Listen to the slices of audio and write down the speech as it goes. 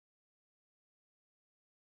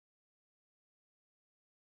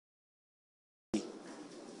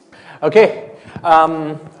Okay.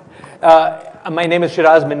 My name is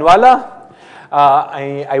Shiraz Minwalla.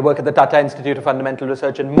 I work at the Tata Institute of Fundamental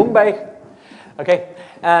Research in Mumbai. Okay.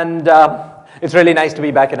 And it's really nice to be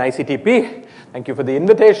back in ICTP. Thank you for the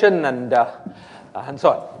invitation and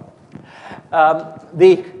so on.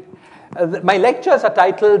 My lectures are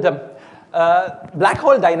titled Black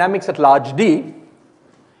Hole Dynamics at Large D.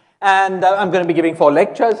 And I'm going to be giving 4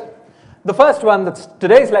 lectures. The first one, that's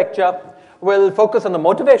today's lecture, will focus on the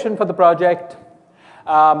motivation for the project,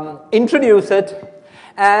 introduce it,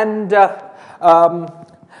 and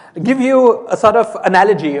give you a sort of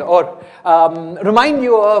analogy or remind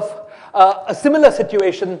you of a similar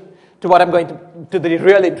situation to what I'm going to the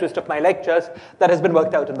real interest of my lectures that has been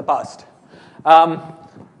worked out in the past.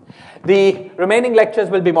 The remaining lectures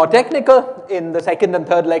will be more technical. In the second and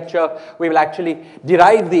third lecture, we will actually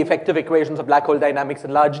derive the effective equations of black hole dynamics in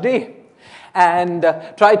large D and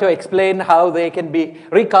try to explain how they can be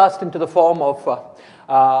recast into the form of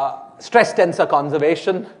stress tensor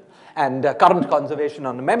conservation and current conservation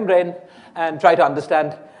on the membrane, and try to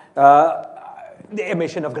understand the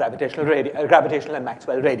emission of gravitational and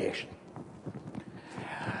Maxwell radiation.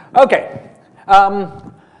 Okay,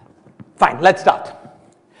 fine, let's start.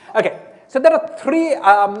 Okay, so there are 3,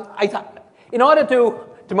 in order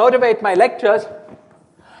to motivate my lectures,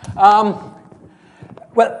 well,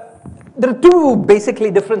 there are 2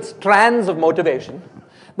 basically different strands of motivation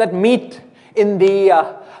that meet in the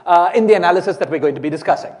analysis that we're going to be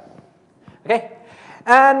discussing. Okay,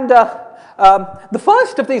 and the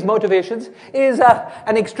first of these motivations is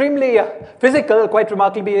an extremely physical, quite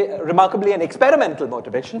remarkably an experimental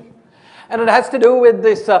motivation, and it has to do with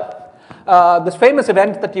this this famous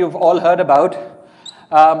event that you've all heard about,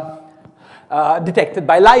 detected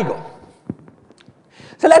by LIGO.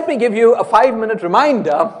 So let me give you a 5-minute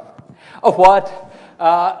reminder of what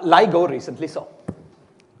LIGO recently saw.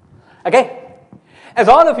 Okay, as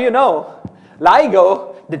all of you know,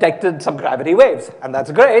 LIGO detected some gravity waves, and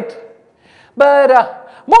that's great.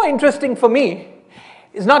 But more interesting for me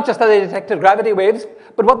is not just that they detected gravity waves,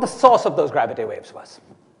 but what the source of those gravity waves was.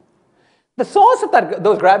 The source of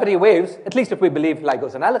those gravity waves, at least if we believe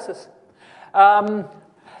LIGO's analysis,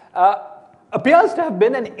 appears to have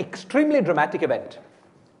been an extremely dramatic event.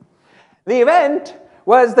 The event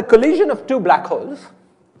was the collision of 2 black holes.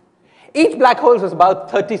 Each black hole was about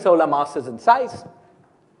 30 solar masses in size,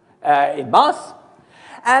 in mass,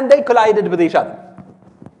 and they collided with each other.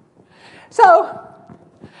 So,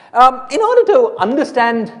 in order to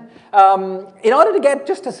understand, in order to get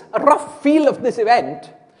just a rough feel of this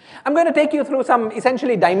event, I'm going to take you through some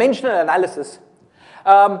essentially dimensional analysis,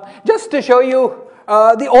 just to show you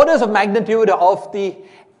the orders of magnitude of the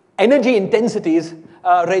energy intensities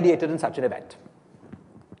radiated in such an event.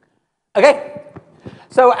 Okay,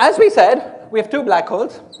 so as we said, we have 2 black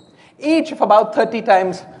holes, each of about 30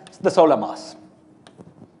 times the solar mass.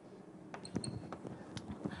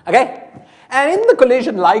 Okay, and in the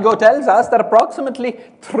collision, LIGO tells us that approximately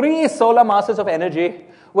 3 solar masses of energy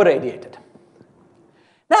were radiated.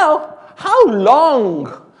 Now, how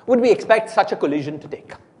long would we expect such a collision to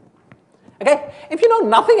take? Okay, if you know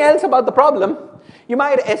nothing else about the problem, you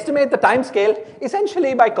might estimate the time scale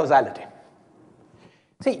essentially by causality.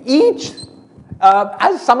 See,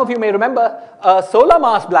 as some of you may remember, a solar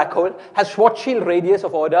mass black hole has Schwarzschild radius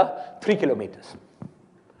of order 3 kilometers.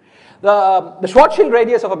 The Schwarzschild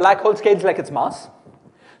radius of a black hole scales like its mass.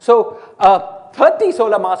 So a 30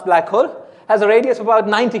 solar mass black hole has a radius of about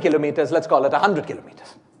 90 kilometers, let's call it 100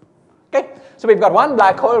 kilometers. Okay, so we've got one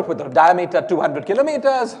black hole with a diameter 200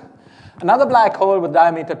 kilometers, another black hole with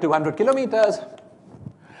diameter 200 kilometers,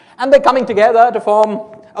 and they're coming together to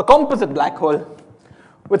form a composite black hole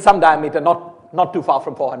with some diameter not too far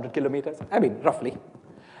from 400 kilometers, I mean, roughly.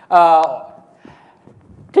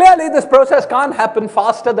 Clearly, this process can't happen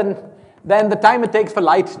faster than the time it takes for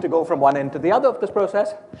light to go from one end to the other of this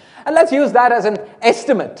process. And let's use that as an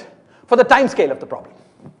estimate for the time scale of the problem.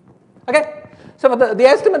 Okay? So the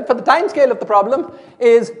estimate for the time scale of the problem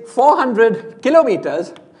is 400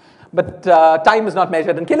 kilometers, but time is not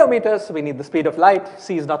measured in kilometers, so we need the speed of light.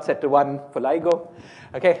 C is not set to 1 for LIGO.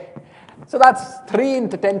 Okay? So that's 3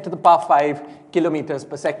 into 10 to the power 5 kilometers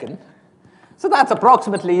per second. So that's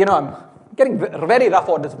approximately, I'm getting very rough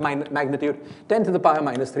orders of magnitude, 10 to the power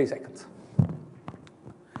minus 3 seconds.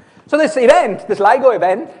 So this event, this LIGO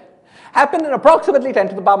event, happened in approximately 10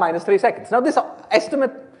 to the power minus 3 seconds. Now this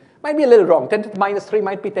estimate might be a little wrong. 10 to the minus 3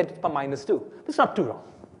 might be 10 to the power minus 2. It's not too wrong.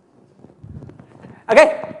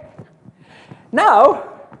 Okay? Now,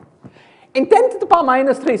 in 10 to the power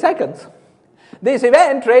minus 3 seconds, this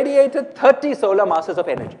event radiated 3 solar masses of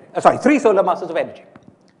energy.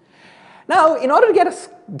 Now, in order to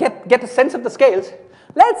get a sense of the scales,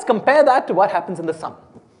 let's compare that to what happens in the sun.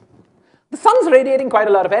 The sun's radiating quite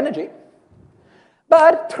a lot of energy,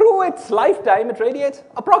 but through its lifetime, it radiates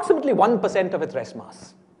approximately 1% of its rest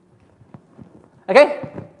mass. Okay?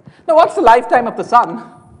 Now, what's the lifetime of the sun?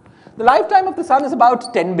 The lifetime of the sun is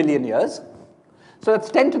about 10 billion years. So that's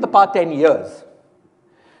 10 to the power 10 years.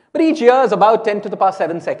 But each year is about 10 to the power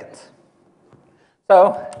 7 seconds.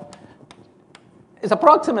 So it's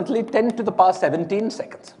approximately 10 to the power 17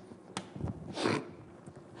 seconds.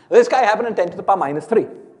 This guy happened in 10 to the power minus 3.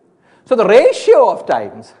 So the ratio of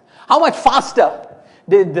times, how much faster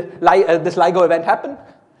did this LIGO event happen?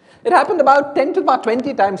 It happened about 10 to the power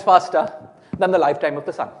 20 times faster than the lifetime of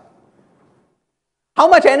the sun. How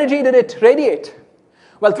much energy did it radiate?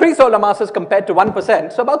 Well, 3 solar masses compared to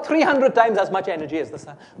 1%, so about 300 times as much energy as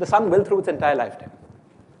the sun will through its entire lifetime.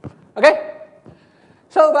 Okay?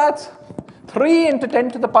 So that's 3 into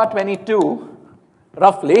 10 to the power 22,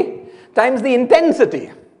 roughly, times the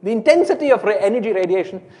intensity. The intensity of energy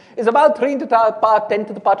radiation is about 3 into the power 10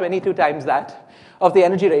 to the power 22 times that of the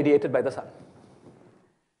energy radiated by the sun.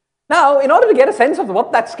 Now, in order to get a sense of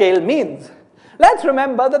what that scale means, let's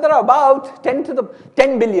remember that there are about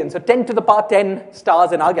 10 billion, so 10 to the power 10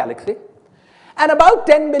 stars in our galaxy, and about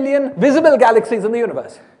 10 billion visible galaxies in the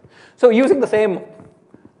universe. So using the same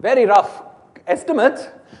very rough estimates,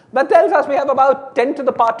 that tells us we have about 10 to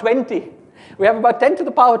the power 20. We have about 10 to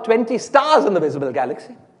the power 20 stars in the visible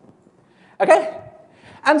galaxy. Okay?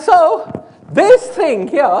 And so this thing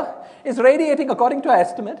here is radiating, according to our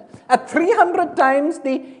estimate, at 300 times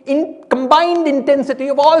the combined intensity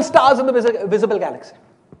of all stars in the visible galaxy.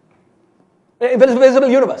 Visible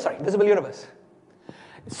universe.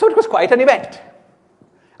 So it was quite an event.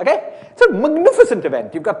 Okay? It's a magnificent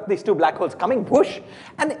event. You've got these two black holes coming, whoosh,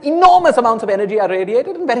 and enormous amounts of energy are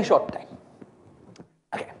radiated in a very short time.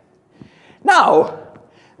 Okay. Now,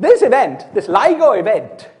 this event, this LIGO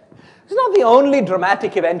event, is not the only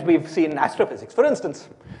dramatic event we've seen in astrophysics. For instance,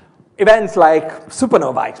 events like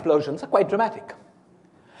supernova explosions are quite dramatic.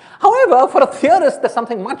 However, for a theorist, there's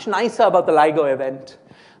something much nicer about the LIGO event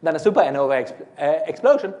than a supernova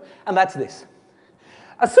explosion, and that's this.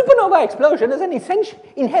 A supernova explosion is an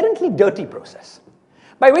inherently dirty process,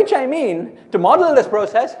 by which I mean, to model this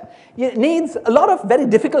process, it needs a lot of very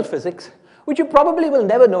difficult physics, which you probably will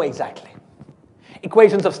never know exactly.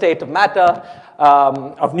 Equations of state of matter,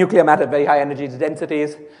 of nuclear matter at very high energy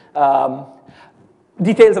densities,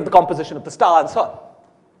 details of the composition of the star, and so on.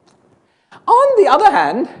 On the other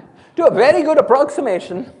hand, to a very good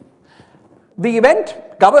approximation, the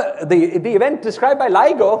event described by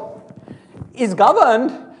LIGO is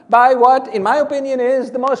governed by what, in my opinion,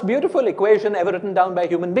 is the most beautiful equation ever written down by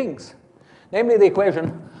human beings, namely the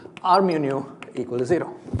equation R mu nu equal to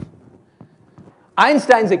 0.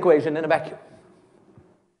 Einstein's equation in a vacuum.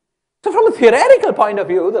 So from a theoretical point of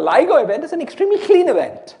view, the LIGO event is an extremely clean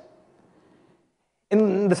event,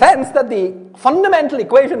 in the sense that the fundamental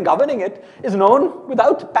equation governing it is known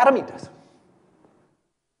without parameters.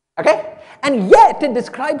 Okay? And yet it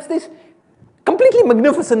describes this completely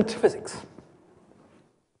magnificent physics.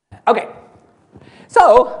 Okay.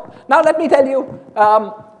 So, now let me tell you,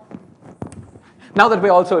 now that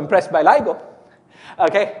we're also impressed by LIGO,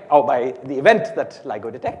 okay, or by the event that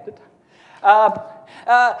LIGO detected,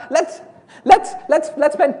 let's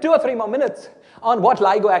spend 2 or 3 more minutes on what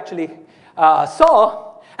LIGO actually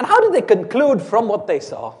saw, and how did they conclude from what they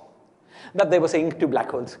saw that they were seeing two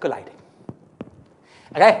black holes colliding.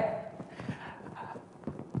 Okay?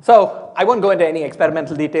 So I won't go into any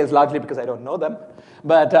experimental details, largely because I don't know them,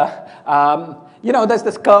 but there's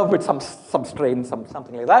this curve with some strain,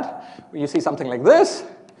 something like that, where you see something like this,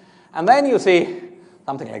 and then you see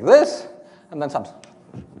something like this, and then some.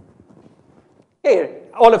 Here,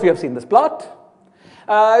 all of you have seen this plot,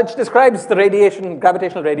 which describes the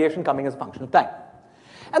gravitational radiation coming as a function of time.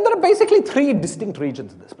 And there are basically 3 distinct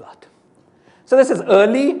regions in this plot. So this is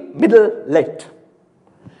early, middle, late.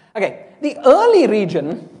 Okay, the early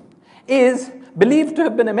region is believed to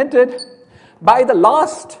have been emitted by the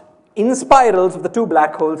last inspirals of the two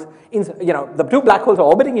black holes. The two black holes are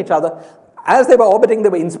orbiting each other. As they were orbiting, they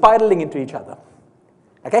were inspiraling into each other.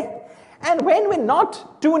 Okay? And when we're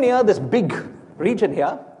not too near this big region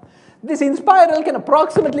here, this inspiral can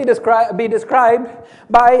approximately be described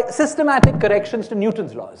by systematic corrections to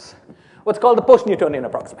Newton's laws, what's called the post-Newtonian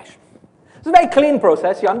approximation. It's a very clean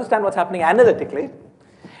process. You understand what's happening analytically.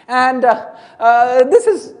 And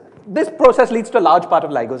this process leads to a large part of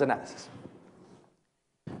LIGO's analysis.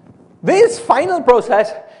 This final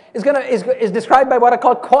process is described by what are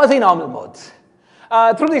called quasi-normal modes.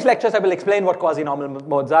 Through these lectures, I will explain what quasi-normal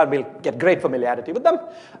modes are. We'll get great familiarity with them.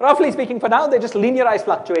 Roughly speaking, for now, they're just linearized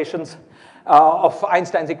fluctuations of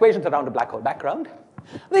Einstein's equations around a black hole background.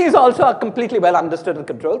 These also are completely well understood and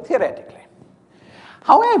controlled theoretically.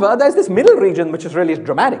 However, there's this middle region which is really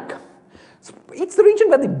dramatic. It's the region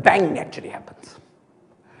where the bang actually happens.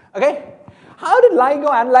 Okay? How did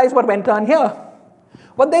LIGO analyze what went on here?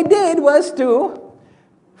 What they did was to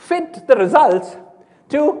fit the results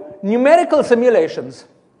to numerical simulations,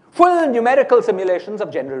 full numerical simulations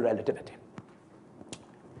of general relativity.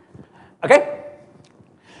 Okay?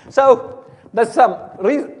 So there's some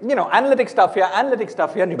analytic stuff here,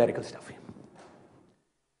 numerical stuff here.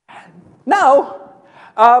 Now,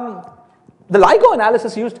 the LIGO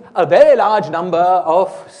analysis used a very large number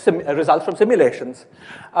of results from simulations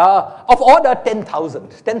of order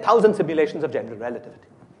 10,000 simulations of general relativity.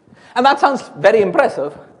 And that sounds very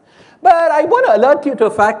impressive, but I want to alert you to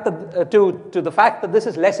the fact that this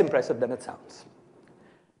is less impressive than it sounds.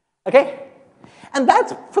 Okay? And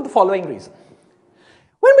that's for the following reason.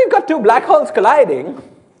 When we've got two black holes colliding,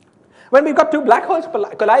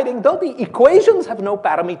 though the equations have no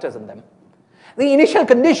parameters in them, the initial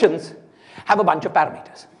conditions have a bunch of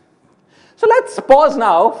parameters. So let's pause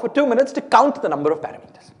now for 2 minutes to count the number of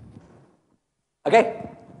parameters. Okay?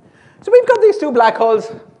 So we've got these two black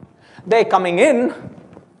holes. They're coming in.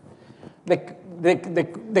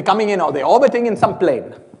 They're coming in, or they're orbiting in some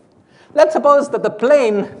plane. Let's suppose that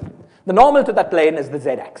the normal to that plane is the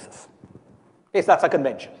z-axis. Yes, that's a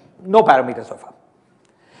convention. No parameters so far.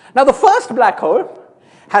 Now the first black hole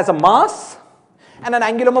has a mass and an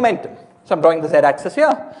angular momentum. So I'm drawing the z-axis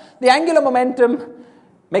here. The angular momentum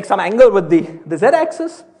makes some angle with the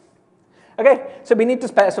z-axis. Okay, so we need to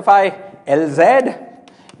specify Lz,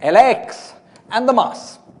 Lx, and the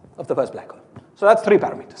mass of the first black hole. So that's 3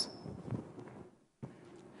 parameters.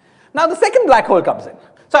 Now the second black hole comes in.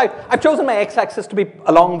 So I've chosen my x-axis to be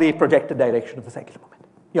along the projected direction of the circular momentum.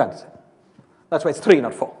 You understand? That's why it's 3,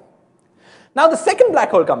 not 4. Now the second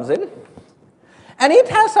black hole comes in, and it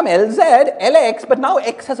has some Lz, Lx, but now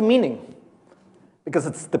x has a meaning, because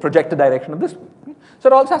it's the projected direction of this. So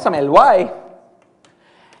it also has some Ly,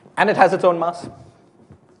 and it has its own mass. So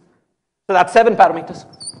that's 7 parameters.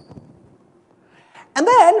 And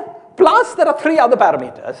then, plus there are 3 other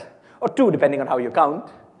parameters, or 2 depending on how you count.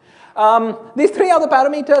 These 3 other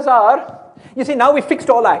parameters are, you see, now we fixed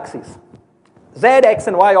all axes. Z, x,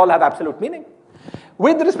 and y all have absolute meaning.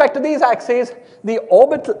 With respect to these axes, the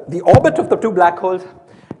orbit of the 2 black holes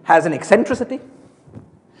has an eccentricity.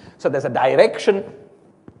 So there's a direction,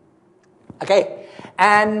 okay?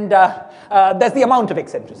 And there's the amount of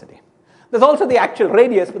eccentricity. There's also the actual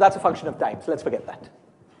radius, but that's a function of time, so let's forget that.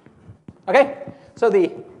 Okay? So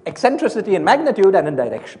the eccentricity in magnitude and in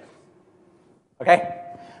direction. Okay?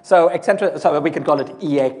 So we can call it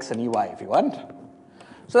Ex and Ey if you want.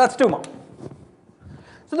 So that's 2 more.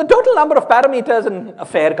 So the total number of parameters in a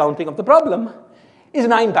fair counting of the problem is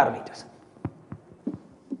 9 parameters.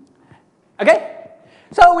 Okay?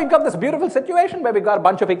 So we've got this beautiful situation where we've got a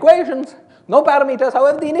bunch of equations, no parameters,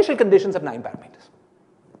 however, the initial conditions have 9 parameters.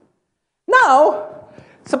 Now,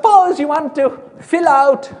 suppose you want to fill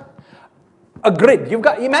out a grid.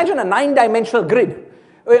 Imagine a 9-dimensional grid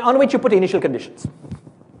on which you put initial conditions.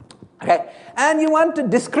 Okay? And you want to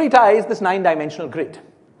discretize this 9-dimensional grid.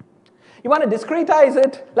 You want to discretize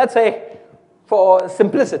it, let's say, for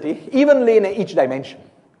simplicity, evenly in each dimension.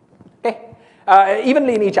 Okay?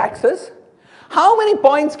 Evenly in each axis. How many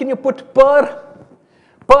points can you put per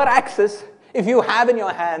axis if you have in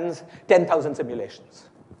your hands 10,000 simulations?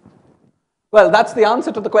 Well, that's the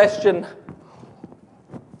answer to the question,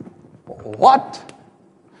 what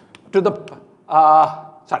to the,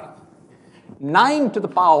 9 to the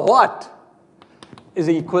power what is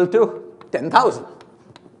equal to 10,000?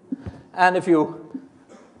 And if you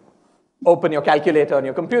open your calculator on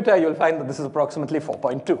your computer, you'll find that this is approximately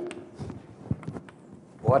 4.2.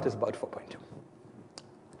 What is about 4.2?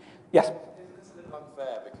 Yes? Isn't this a little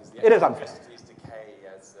unfair because the it is unfair. Is decay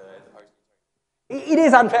as opposed to... It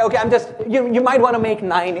is unfair. Okay, you might want to make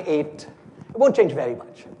 9, 8. It won't change very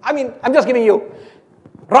much. I mean, I'm just giving you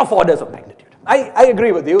rough orders of magnitude. I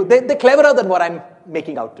agree with you. They're cleverer than what I'm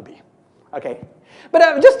making out to be. Okay?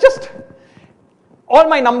 But just all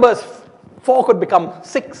my numbers, 4 could become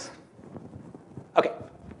 6. Okay.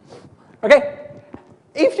 Okay?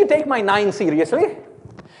 If you take my 9 seriously,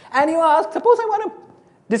 and you ask, suppose I want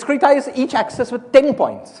to discretize each axis with 10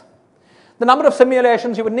 points. The number of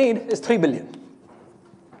simulations you would need is 3 billion.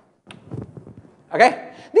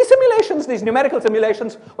 Okay? These simulations, these numerical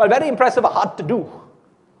simulations, while very impressive, are hard to do.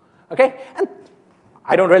 Okay? And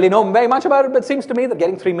I don't really know very much about it, but it seems to me that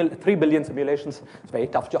getting 3 billion simulations is a very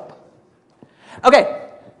tough job. Okay,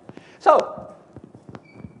 so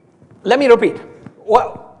let me repeat.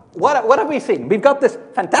 What have we seen? We've got this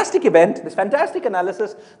fantastic event, this fantastic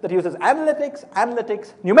analysis that uses analytics,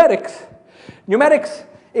 numerics. Numerics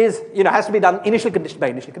is, has to be done initial condition by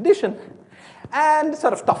initial condition, and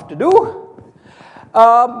sort of tough to do.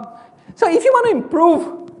 So if you want to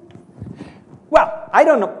improve, well, I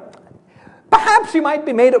don't know. Perhaps you might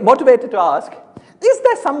be motivated to ask, is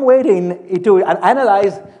there some way to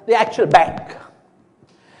analyze the actual bank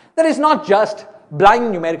that is not just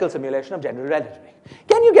blind numerical simulation of general relativity?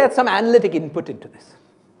 Can you get some analytic input into this?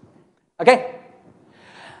 Okay?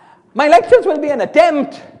 My lectures will be an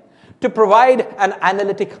attempt to provide some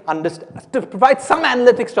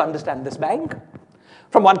analytics to understand this bank.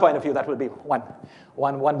 From one point of view, that will be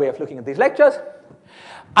one way of looking at these lectures.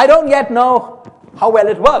 I don't yet know how well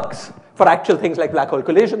it works for actual things like black hole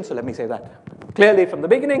collision, so let me say that clearly from the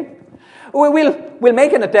beginning. We'll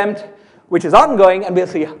make an attempt which is ongoing, and we'll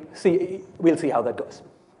see how that goes.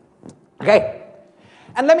 Okay?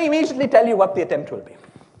 And let me immediately tell you what the attempt will be.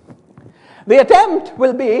 The attempt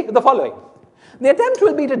will be the following. The attempt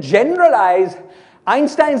will be to generalize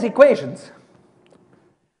Einstein's equations,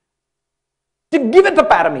 to give it a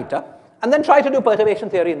parameter, and then try to do perturbation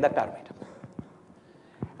theory in that parameter.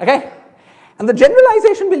 Okay? And the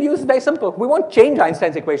generalization we'll use is very simple. We won't change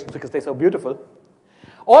Einstein's equations because they're so beautiful.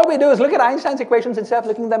 All we do is look at Einstein's equations instead of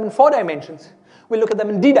looking at them in 4 dimensions. We look at them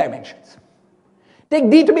in d dimensions.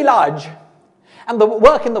 Take d to be large, and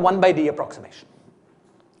work in the 1 by d approximation.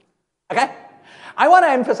 Okay? I want to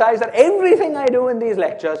emphasize that everything I do in these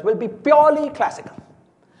lectures will be purely classical.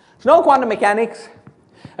 It's no quantum mechanics.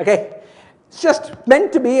 Okay? It's just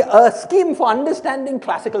meant to be a scheme for understanding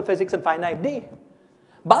classical physics and finite d,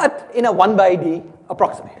 but in a 1 by d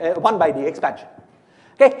approximation, 1 by d expansion.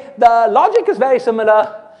 Okay? The logic is very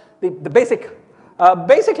similar. The basic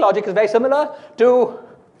logic is very similar to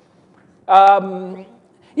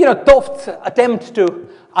Toft's attempt to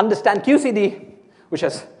understand QCD, which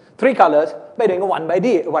has 3 colors, by doing a 1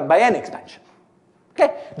 by n expansion.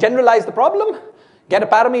 Okay? Generalize the problem, get a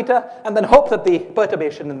parameter, and then hope that the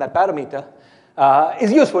perturbation in that parameter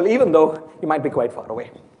is useful, even though you might be quite far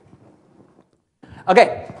away.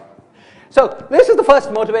 Okay. So this is the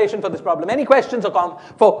first motivation for this problem. Any questions or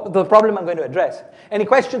for the problem I'm going to address? Any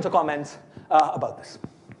questions or comments about this?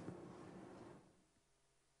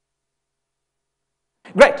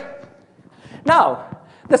 Great. Now,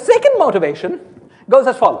 the second motivation goes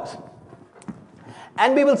as follows.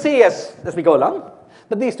 And we will see as we go along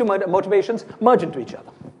that these two motivations merge into each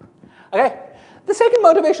other. Okay? The second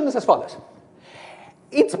motivation is as follows.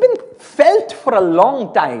 It's been felt for a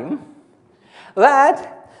long time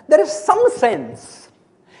that there is some sense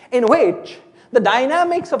in which the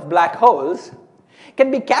dynamics of black holes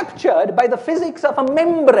can be captured by the physics of a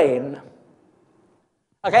membrane,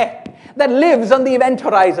 okay, that lives on the event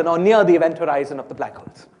horizon or near the event horizon of the black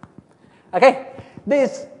holes. Okay?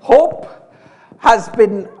 This hope has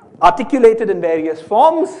been articulated in various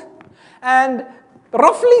forms and,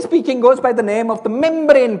 roughly speaking, goes by the name of the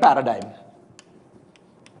membrane paradigm.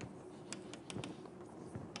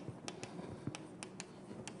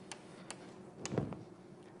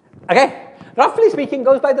 Okay? Roughly speaking,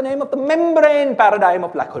 goes by the name of the membrane paradigm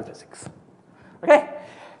of black hole physics. Okay?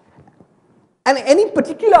 And any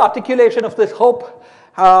particular articulation of this hope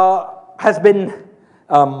has been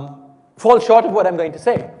falls short of what I'm going to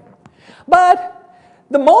say. But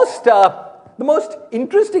the most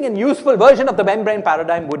interesting and useful version of the membrane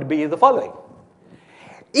paradigm would be the following.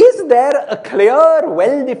 Is there a clear,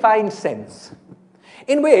 well-defined sense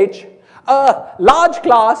in which a large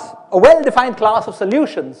class, a well-defined class of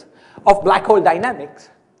solutions of black hole dynamics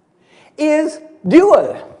is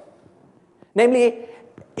dual, namely,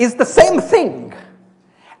 is the same thing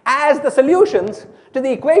as the solutions to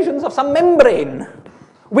the equations of some membrane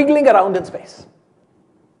wiggling around in space?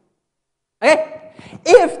 Okay?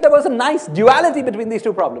 If there was a nice duality between these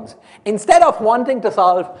two problems, instead of wanting to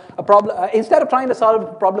solve a problem, instead of trying to solve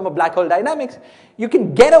a problem of black hole dynamics, you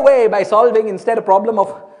can get away by solving instead a problem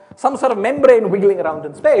of some sort of membrane wiggling around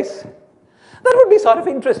in space. That would be sort of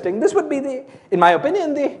interesting. This would be, in my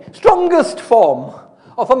opinion, the strongest form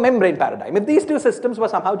of a membrane paradigm. If these two systems were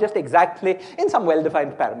somehow just exactly, in some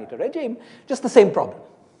well-defined parameter regime, just the same problem.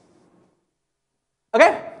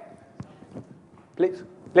 Okay? Please.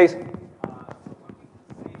 Please.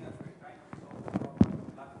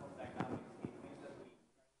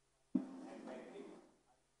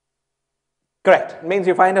 Correct. It means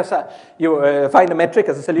you find a metric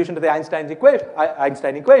as a solution to the Einstein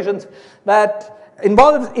equations that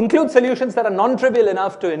includes solutions that are non-trivial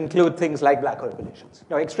enough to include things like black hole collisions.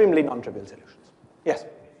 No, extremely non-trivial solutions. Yes?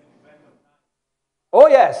 Oh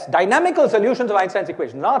yes, dynamical solutions of Einstein's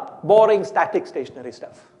equation, not boring static stationary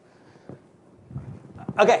stuff.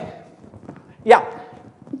 Okay. Yeah.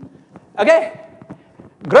 Okay.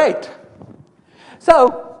 Great.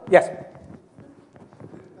 So, yes.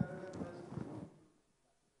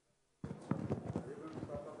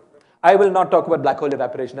 I will not talk about black hole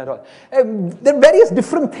evaporation at all. There are various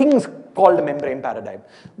different things called a membrane paradigm.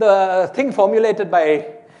 The thing formulated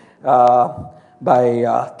by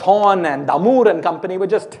Thorne and Damour and company were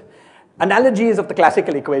just analogies of the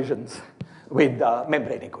classical equations with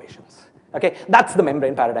membrane equations. Okay, that's the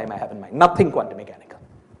membrane paradigm I have in mind, nothing quantum mechanical.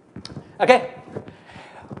 Okay,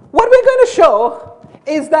 what we're going to show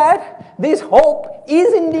is that this hope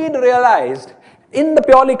is indeed realized in the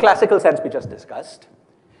purely classical sense we just discussed,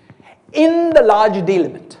 in the large D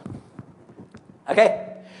limit.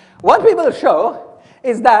 Okay, what we will show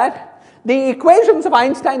is that the equations of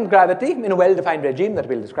Einstein gravity in a well-defined regime that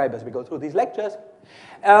we'll describe as we go through these lectures,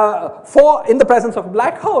 in the presence of a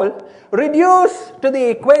black hole, reduce to the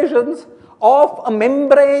equations of a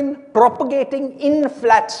membrane propagating in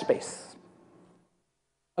flat space.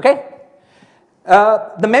 Okay?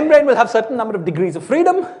 The membrane will have a certain number of degrees of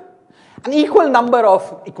freedom, an equal number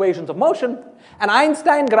of equations of motion, and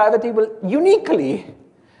Einstein gravity will uniquely,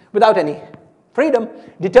 without any freedom,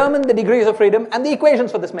 determine the degrees of freedom and the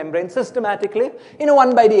equations for this membrane systematically in a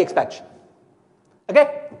 1/d expansion.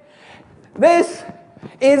 Okay? This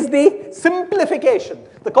is the simplification,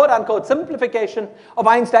 the quote-unquote simplification of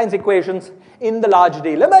Einstein's equations in the large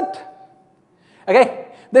D limit. Okay?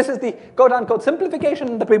 This is the quote-unquote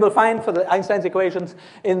simplification that we will find for the Einstein's equations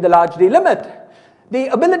in the large D limit. The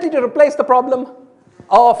ability to replace the problem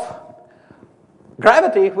of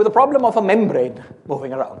gravity with the problem of a membrane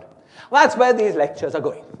moving around. That's where these lectures are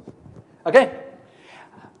going. Okay?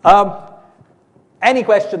 Any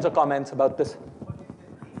questions or comments about this?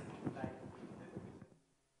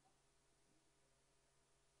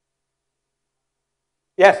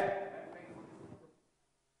 Yes?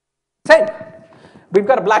 Same. We've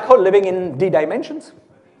got a black hole living in D dimensions.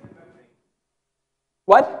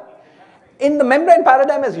 What? In the membrane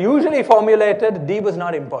paradigm as usually formulated, D was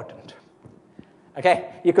not important.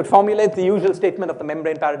 Okay, you could formulate the usual statement of the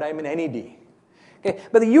membrane paradigm in any D. Okay,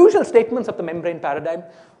 but the usual statements of the membrane paradigm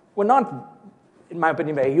were not, in my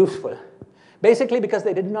opinion, very useful. Basically because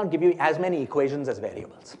they did not give you as many equations as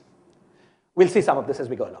variables. We'll see some of this as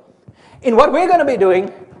we go along. In what we're going to be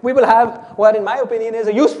doing, we will have what, in my opinion, is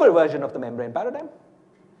a useful version of the membrane paradigm.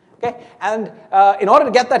 Okay, and in order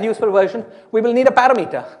to get that useful version, we will need a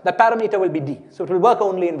parameter. That parameter will be D, so it will work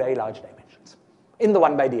only in very large dimensions, in the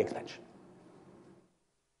 1/d expansion.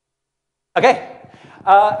 Okay,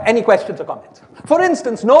 any questions or comments? For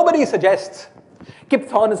instance, nobody suggests, Kip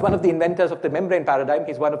Thorne is one of the inventors of the membrane paradigm.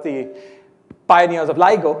 He's one of the pioneers of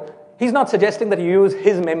LIGO. He's not suggesting that you use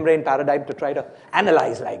his membrane paradigm to try to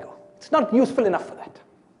analyze LIGO. It's not useful enough for that.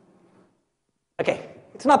 Okay,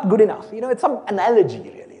 it's not good enough. You know, it's some analogy,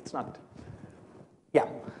 really. It's not, yeah.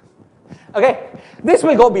 Okay, this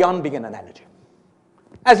will go beyond being an analogy,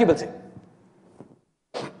 as you will see.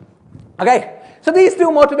 Okay. So these two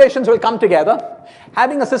motivations will come together,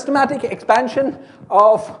 having a systematic expansion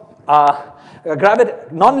of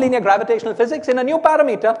nonlinear gravitational physics in a new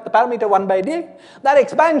parameter, the parameter 1/d. That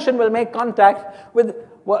expansion will make contact with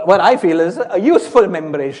what I feel is a useful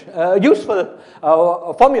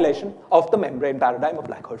formulation of the membrane paradigm of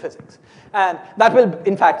black hole physics. And that will,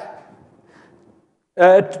 in fact,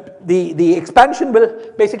 the expansion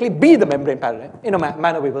will basically be the membrane paradigm in a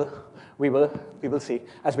manner we will see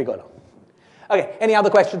as we go along. Okay, any other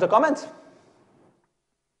questions or comments?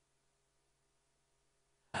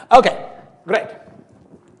 Okay, great.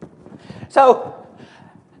 So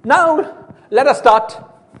now let us start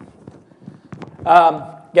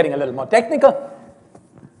getting a little more technical.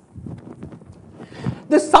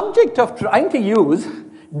 The subject of trying to use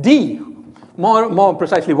D, more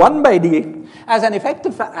precisely 1/d, as an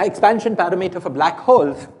effective expansion parameter for black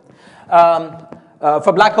holes,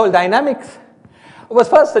 for black hole dynamics, was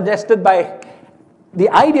first suggested by, the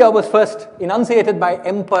idea was first enunciated by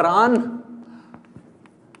Emparan,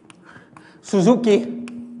 Suzuki,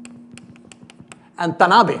 and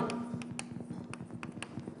Tanabe,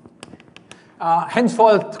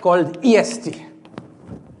 henceforth called EST.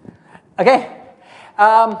 Okay?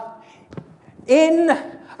 In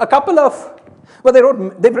a couple of, well,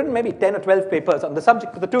 they've written maybe 10 or 12 papers on the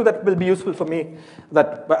subject, but the two that will be useful for me,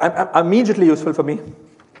 that are immediately useful for me,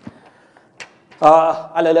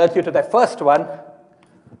 I'll alert you to the first one.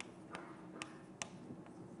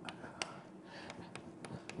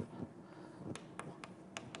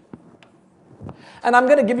 And I'm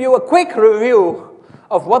going to give you a quick review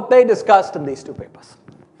of what they discussed in these two papers.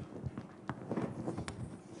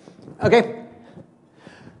 Okay?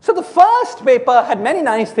 So the first paper had many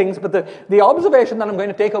nice things, but the observation that I'm going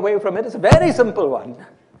to take away from it is a very simple one.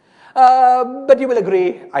 But you will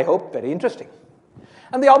agree, I hope, very interesting.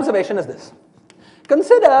 And the observation is this.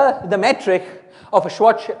 Consider the metric of a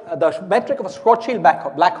Schwarzschild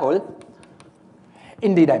black hole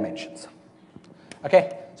in d dimensions.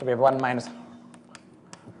 Okay? So we have 1 minus.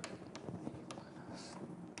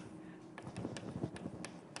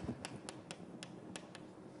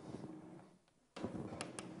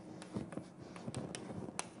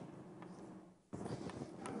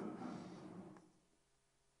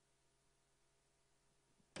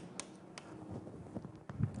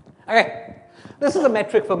 Okay, this is a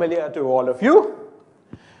metric familiar to all of you.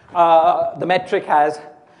 The metric has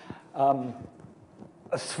a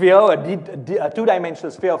sphere, a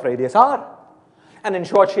two-dimensional sphere of radius r, and in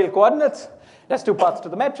Schwarzschild coordinates, there's two parts to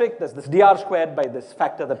the metric. There's this dr squared by this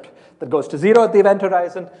factor that goes to 0 at the event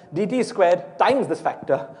horizon, dt squared times this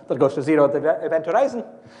factor that goes to 0 at the event horizon.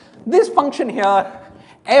 This function here,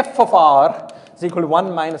 f of r, is equal to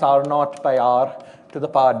 1 minus r naught by r to the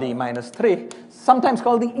power d minus 3, sometimes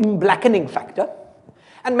called the emblackening factor,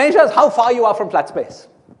 and measures how far you are from flat space.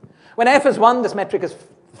 When f is 1, this metric is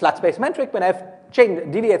flat space metric. When f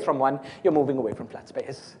deviates from 1, you're moving away from flat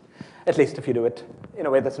space, at least if you do it in a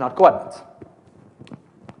way that's not coordinates.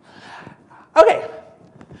 Okay,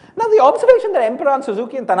 now the observation that Emperor,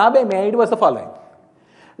 Suzuki, and Tanabe made was the following.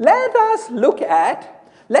 Let us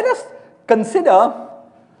consider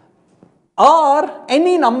r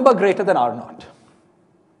any number greater than r naught.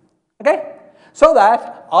 Okay? So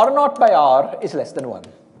that r naught by r is less than 1.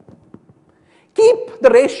 Keep the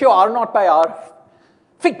ratio r naught by r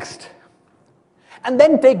fixed, and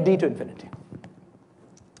then take d to infinity.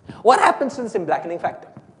 What happens to this emblackening factor?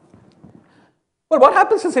 Well, what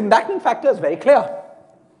happens to this emblackening factor is very clear.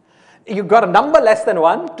 You've got a number less than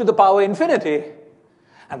 1 to the power infinity,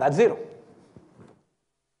 and that's 0.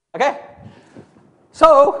 Okay?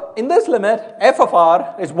 So, in this limit, f of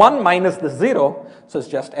r is 1 minus this 0, so it's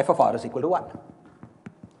just f of r is equal to 1.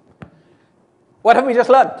 What have we just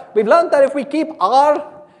learned? We've learned that if we keep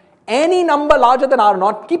r, any number larger than r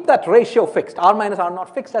naught, keep that ratio fixed, r minus r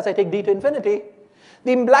naught fixed as I take d to infinity,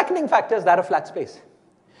 the emblackening factor is that of flat space.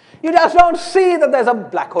 You just don't see that there's a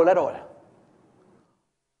black hole at all.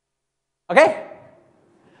 Okay?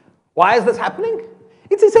 Why is this happening?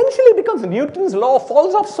 It's essentially because Newton's law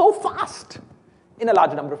falls off so fast in a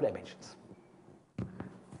large number of dimensions.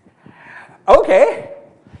 Okay,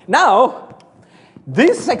 now,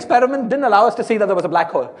 this experiment didn't allow us to see that there was a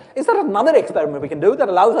black hole. Is there another experiment we can do that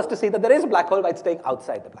allows us to see that there is a black hole by staying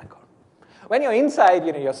outside the black hole? When you're inside,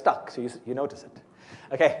 you're stuck, so you notice it.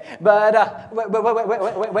 Okay, but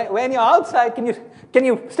when you're outside, can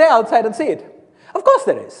you stay outside and see it? Of course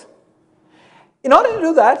there is. In order to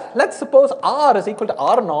do that, let's suppose r is equal to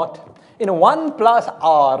r naught in 1 plus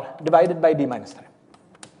r divided by d minus 3.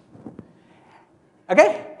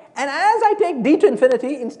 Okay? And as I take d to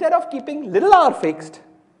infinity, instead of keeping little r fixed,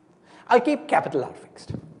 I'll keep capital R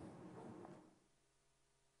fixed.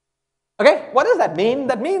 Okay? What does that mean?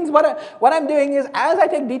 That means what I'm doing is, as I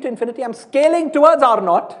take d to infinity, I'm scaling towards r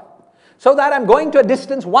naught, so that I'm going to a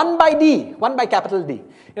distance 1 by d, 1 by capital D.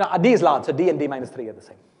 D is large, so d and d minus 3 are the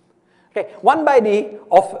same. Okay? 1 by d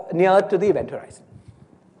of near to the event horizon.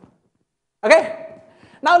 Okay?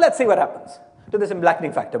 Now let's see what happens to this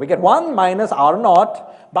emblackening factor. We get 1 minus r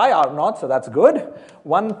naught by r naught, so that's good.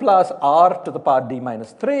 1 plus r to the power d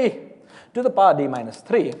minus 3 to the power d minus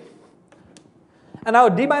 3. And now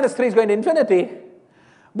d minus 3 is going to infinity,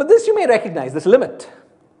 but this you may recognize, this limit.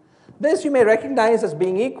 This you may recognize as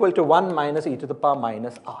being equal to 1 minus e to the power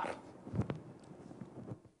minus r.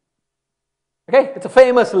 Okay, it's a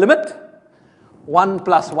famous limit. 1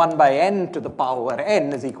 plus 1 by n to the power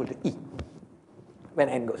n is equal to e when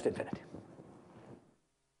n goes to infinity.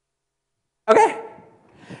 Okay?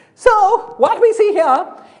 So, what we see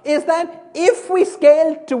here is that if we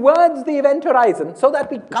scale towards the event horizon, so that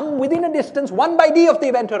we come within a distance 1 by d of the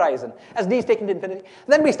event horizon, as d is taken to infinity,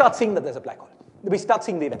 then we start seeing that there's a black hole. We start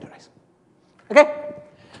seeing the event horizon. Okay?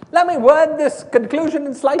 Let me word this conclusion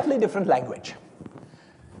in slightly different language.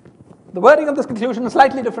 The wording of this conclusion in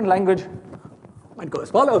slightly different language might go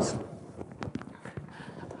as follows.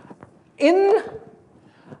 In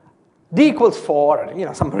d equals 4,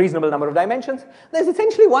 some reasonable number of dimensions, there's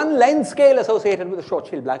essentially one length scale associated with a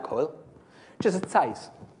Schwarzschild black hole, which is its size.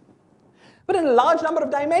 But in a large number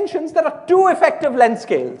of dimensions, there are two effective length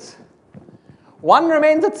scales. One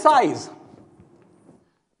remains its size.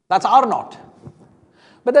 That's r naught.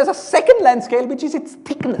 But there's a second length scale, which is its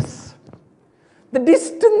thickness. The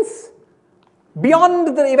distance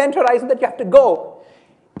beyond the event horizon that you have to go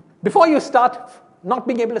before you start not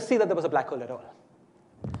being able to see that there was a black hole at all.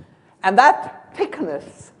 And that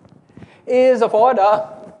thickness is of order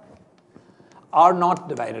R0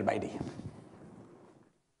 divided by D.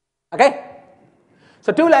 Okay?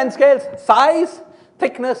 So two length scales, size,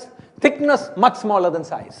 thickness, thickness much smaller than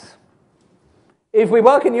size. If we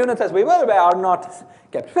work in units as we will, where R0 is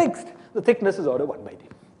kept fixed, the thickness is order 1 by D.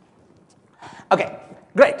 Okay,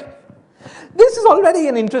 great. This is already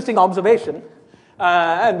an interesting observation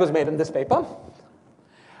and was made in this paper.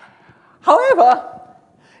 However,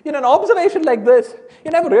 in an observation like this,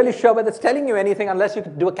 you're never really sure whether it's telling you anything unless you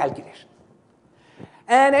could do a calculation.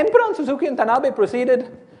 And Emperor, Suzuki, and Tanabe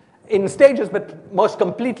proceeded in stages, but most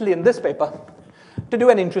completely in this paper, to do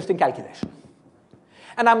an interesting calculation.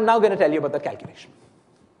 And I'm now going to tell you about that calculation.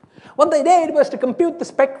 What they did was to compute the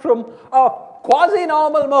spectrum of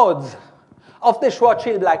quasi-normal modes of the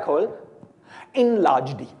Schwarzschild black hole in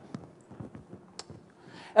large D.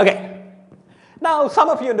 Okay. Now, some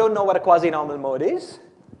of you don't know what a quasi-normal mode is,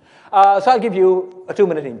 so I'll give you a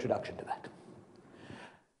 2-minute introduction to that.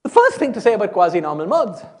 The first thing to say about quasi-normal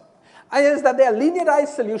modes is that they are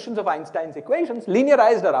linearized solutions of Einstein's equations,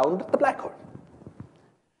 linearized around the black hole.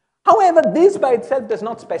 However, this by itself does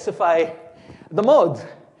not specify the modes,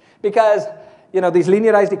 because these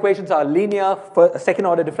linearized equations are linear for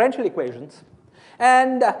second-order differential equations,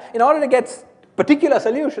 and in order to get particular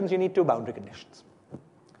solutions, you need 2 boundary conditions.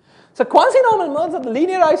 So quasi-normal modes are the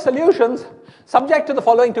linearized solutions subject to the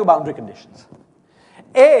following 2 boundary conditions.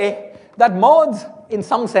 A, that modes, in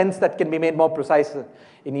some sense, that can be made more precise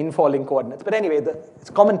in infalling coordinates. But anyway, it's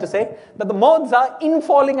common to say that the modes are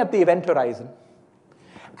infalling at the event horizon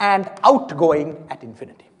and outgoing at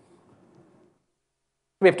infinity.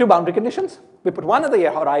 We have 2 boundary conditions. We put one at the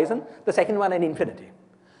horizon, the second one at infinity.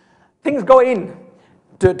 Things go in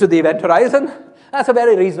to the event horizon. That's a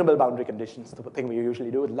very reasonable boundary condition. It's the thing we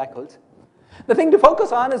usually do with black holes. The thing to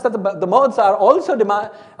focus on is that the modes are also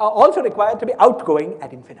required to be outgoing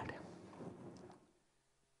at infinity.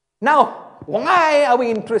 Now, why are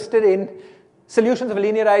we interested in solutions of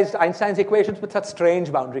linearized Einstein's equations with such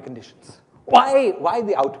strange boundary conditions? Why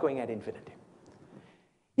the outgoing at infinity?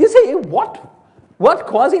 You see, what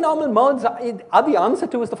quasi-normal modes are the answer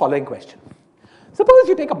to is the following question. Suppose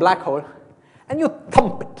you take a black hole and you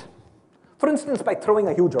thump it, for instance, by throwing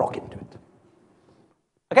a huge rock into it.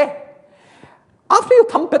 Okay? After you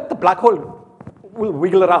thump it, the black hole will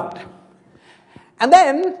wiggle around. And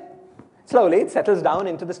then, slowly, it settles down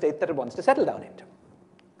into the state that it wants to settle down into.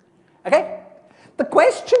 Okay? The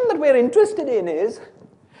question that we're interested in is,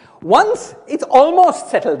 once it's almost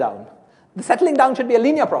settled down, the settling down should be a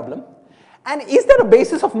linear problem, and is there a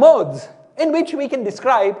basis of modes in which we can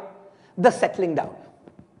describe the settling down?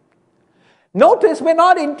 Notice we're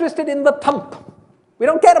not interested in the thump. We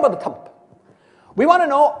don't care about the thump. We want to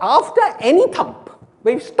know, after any thump,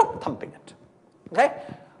 we've stopped thumping it. Okay?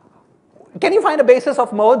 Can you find a basis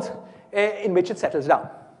of modes in which it settles down?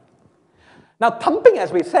 Now, thumping,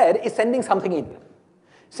 as we said, is sending something in.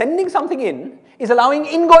 Sending something in is allowing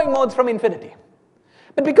ingoing modes from infinity.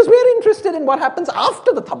 But because we're interested in what happens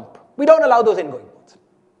after the thump, we don't allow those ingoing modes.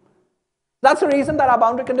 That's the reason that our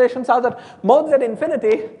boundary conditions are that modes at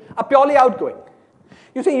infinity are purely outgoing.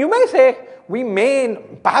 You see, you may say,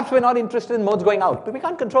 perhaps we're not interested in modes going out, but we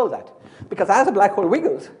can't control that. Because as a black hole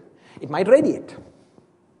wiggles, it might radiate.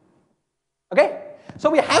 Okay? So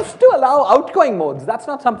we have to allow outgoing modes. That's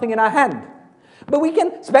not something in our hand. But we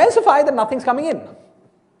can specify that nothing's coming in.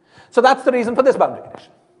 So that's the reason for this boundary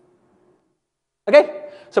condition. Okay?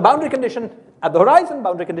 So boundary condition at the horizon,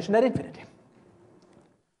 boundary condition at infinity.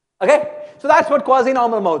 Okay? So that's what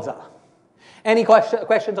quasi-normal modes are. Any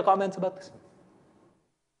questions or comments about this?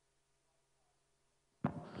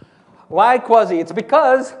 Why quasi? It's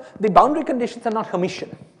because the boundary conditions are not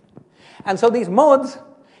Hermitian. And so these modes,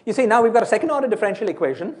 you see, now we've got a second-order differential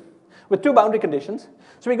equation with 2 boundary conditions.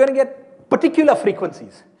 So we're going to get particular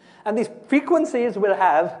frequencies. And these frequencies will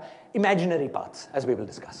have imaginary parts, as we will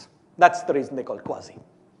discuss. That's the reason they're called quasi.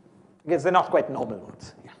 Because they're not quite normal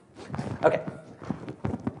modes. Yeah. Okay.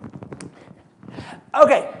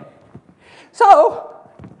 Okay. So,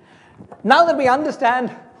 now that we understand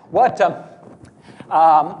what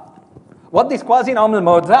these quasi-normal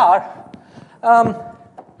modes are,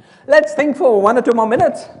 let's think for 1 or 2 more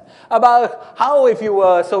minutes about how, if you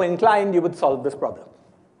were so inclined, you would solve this problem.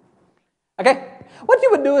 Okay? What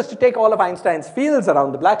you would do is to take all of Einstein's fields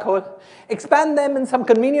around the black hole, expand them in some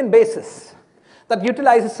convenient basis that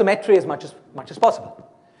utilizes symmetry as much as possible.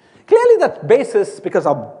 Clearly that basis, because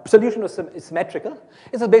our solution was symmetrical,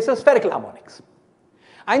 is the basis of spherical harmonics.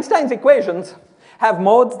 Einstein's equations have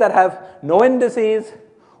modes that have no indices,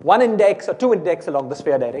 one index or two index along the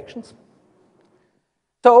sphere directions.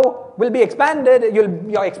 So will be expanded,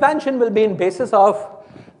 your expansion will be in basis of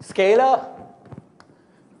scalar,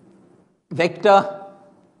 vector,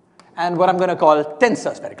 and what I'm going to call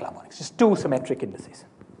tensor spherical harmonics, just two symmetric indices.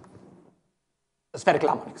 Spherical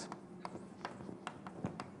harmonics.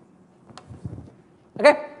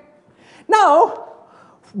 Okay? Now,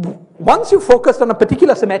 once you focused on a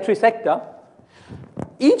particular symmetry sector,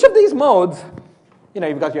 each of these modes,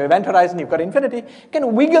 you've got your event horizon, you've got infinity,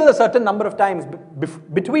 can wiggle a certain number of times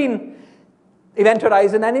between event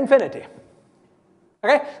horizon and infinity.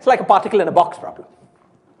 Okay? It's like a particle in a box problem.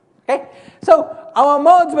 Okay? So our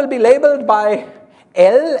modes will be labeled by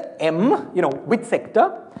L, M, width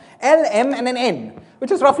sector, L, M, and an N, which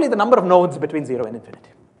is roughly the number of nodes between 0 and infinity.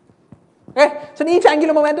 Okay? So in each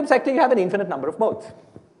angular momentum sector, you have an infinite number of modes.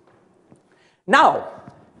 Now,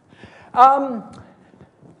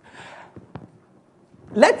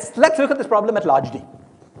 let's look at this problem at large D.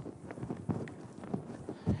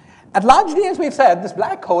 At large D, as we've said, this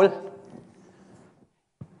black hole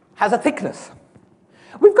has a thickness.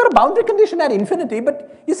 We've got a boundary condition at infinity,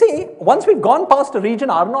 but you see, once we've gone past a region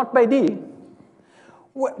R0 by D,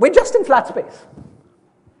 we're just in flat space.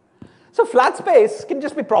 So flat space can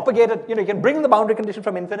just be propagated, you can bring the boundary condition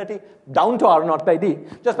from infinity down to R0 by D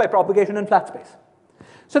just by propagation in flat space.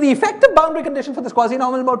 So the effective boundary condition for this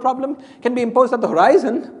quasi-normal mode problem can be imposed at the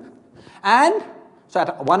horizon, and so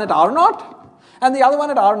one at R0 and the other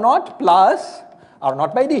one at R0 plus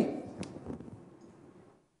R0 by D.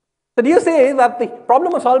 So do you see that the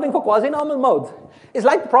problem of solving for quasi-normal modes is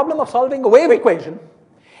like the problem of solving a wave equation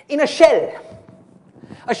in a shell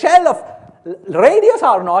of radius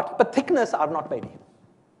R0 but thickness R0 by D.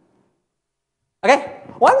 Okay?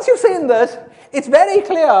 Once you've seen this, it's very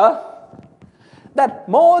clear that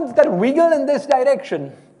modes that wiggle in this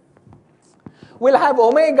direction will have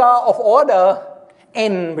omega of order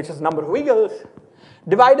n, which is the number of wiggles,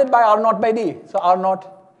 divided by R0 by D, so R0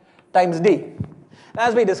 times D.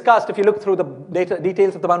 As we discussed, if you look through the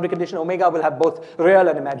details of the boundary condition, omega will have both real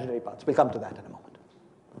and imaginary parts. We'll come to that in a moment.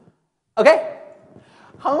 Okay?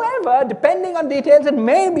 However, depending on details, it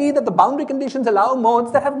may be that the boundary conditions allow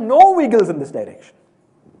modes that have no wiggles in this direction.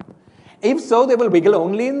 If so, they will wiggle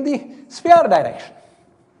only in the sphere direction.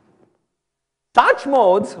 Such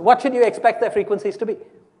modes, what should you expect their frequencies to be?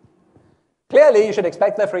 Clearly, you should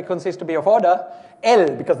expect their frequencies to be of order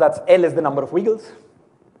L, because L is the number of wiggles.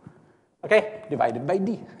 Okay, divided by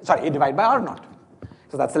D. Sorry, divided by R0.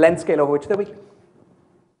 So that's the length scale over which they wiggle.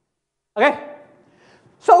 Okay?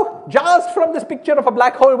 So, just from this picture of a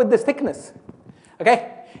black hole with this thickness,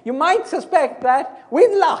 okay, you might suspect that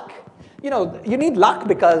with luck, you need luck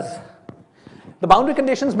because the boundary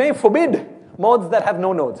conditions may forbid modes that have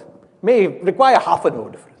no nodes, may require half a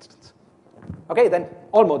node, for instance. Okay, then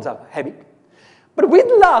all modes are heavy. But with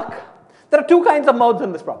luck, there are two kinds of modes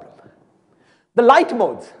in this problem. The light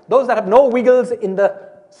modes, those that have no wiggles in the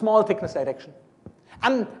small thickness direction.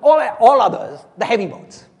 And all others, the heavy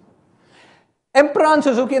modes. Emperan,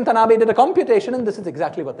 Suzuki, and Tanabe did a computation, and this is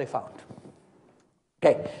exactly what they found.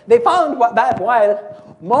 Okay, they found that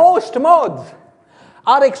while most modes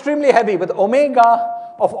are extremely heavy with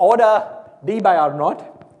omega of order d by R0,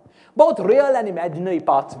 both real and imaginary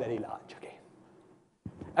parts very large.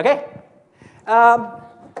 Okay?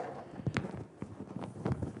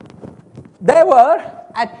 There were,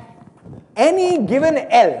 at any given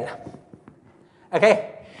L,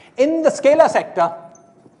 okay, in the scalar sector,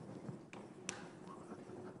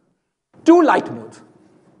 two light modes.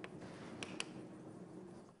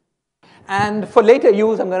 And for later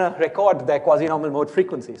use, I'm going to record their quasi-normal mode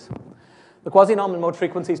frequencies. The quasi-normal mode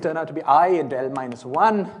frequencies turn out to be I into L minus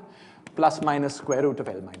 1 plus minus square root of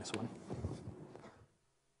L minus 1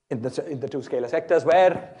 in the two scalar sectors,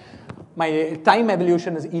 where my time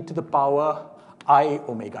evolution is e to the power I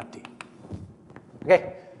omega t.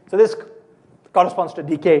 Okay, so this corresponds to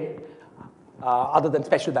decay other than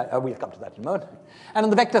special, we'll come to that in a moment. And in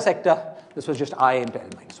the vector sector, this was just I into L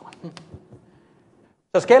minus 1.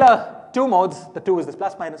 So scalar 2 modes, the 2 is this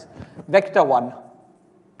plus minus, vector 1,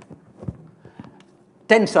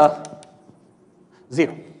 tensor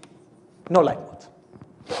 0, no light modes.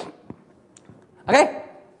 Okay?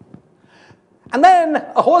 And then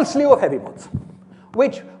a whole slew of heavy modes,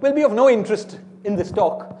 which will be of no interest in this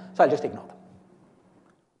talk, so I'll just ignore them.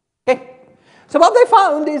 Okay? So what they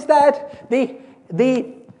found is that the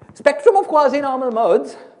spectrum of quasi-normal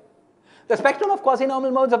modes,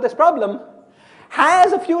 of this problem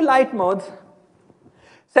has a few light modes,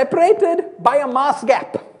 separated by a mass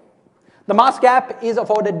gap. The mass gap is of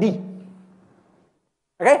order d.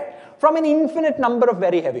 Okay? From an infinite number of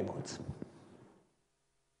very heavy modes.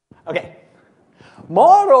 Okay.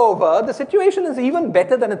 Moreover, the situation is even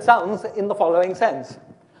better than it sounds in the following sense.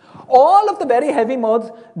 All of the very heavy modes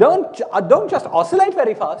don't just oscillate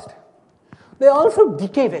very fast, they also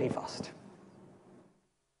decay very fast.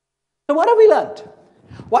 So what have we learned?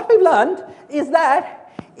 What we've learned is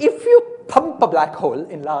that if you pump a black hole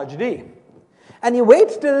in large D, and you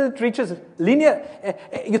wait till it reaches linear,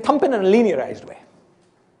 you thump in a linearized way.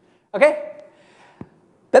 Okay?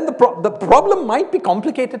 Then the problem might be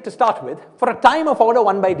complicated to start with for a time of order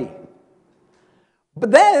 1 by d.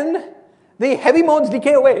 But then the heavy modes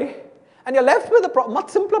decay away, and you're left with a much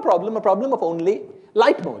simpler problem, a problem of only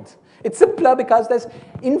light modes. It's simpler because there's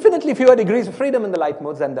infinitely fewer degrees of freedom in the light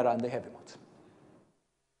modes than there are in the heavy modes.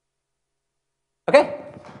 Okay?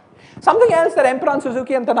 Something else that Emperan,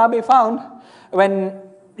 Suzuki, and Tanabe found when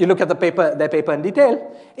you look at their paper in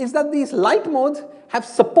detail is that these light modes have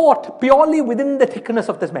support purely within the thickness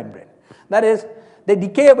of this membrane. That is, they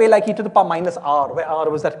decay away like e to the power minus r, where r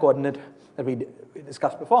was that coordinate that we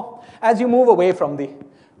discussed before, as you move away from the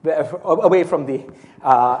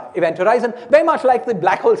event horizon, very much like the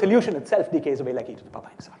black hole solution itself decays away like e to the power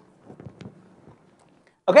minus r.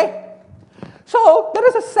 Okay? So there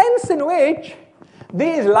is a sense in which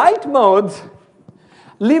these light modes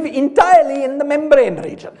live entirely in the membrane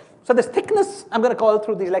region. So this thickness, I'm going to call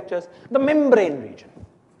through these lectures, the membrane region.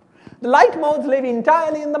 The light modes live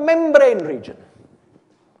entirely in the membrane region.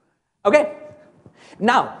 Okay?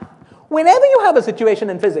 Now, whenever you have a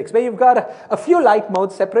situation in physics where you've got a few light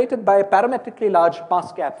modes separated by a parametrically large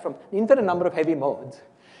mass gap from the infinite number of heavy modes,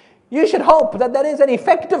 you should hope that there is an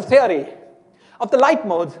effective theory of the light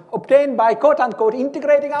modes obtained by, quote-unquote,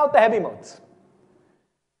 integrating out the heavy modes.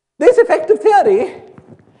 This effective theory,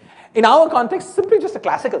 in our context, is simply just a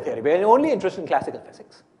classical theory. We're only interested in classical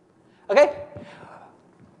physics. Okay?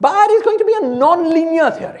 But it's going to be a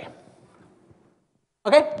non-linear theory.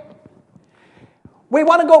 Okay? We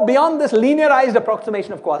want to go beyond this linearized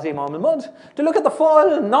approximation of quasi-normal modes to look at the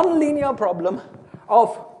full non-linear problem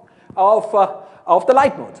of the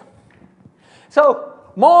light modes. So,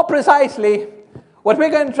 more precisely, what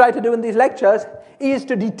we're going to try to do in these lectures is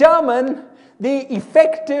to determine the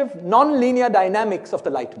effective non-linear dynamics of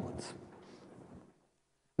the light modes.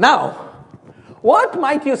 Now, what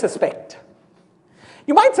might you suspect?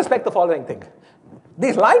 You might suspect the following thing.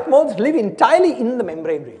 These light modes live entirely in the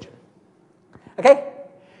membrane region. Okay?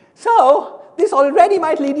 So, this already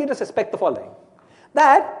might lead you to suspect the following.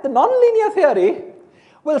 That the nonlinear theory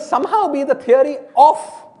will somehow be the theory of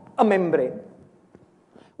a membrane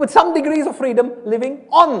with some degrees of freedom living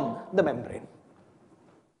on the membrane.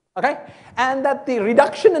 Okay? And that the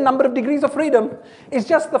reduction in number of degrees of freedom is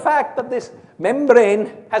just the fact that this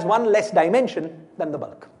membrane has one less dimension than the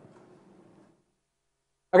bulk.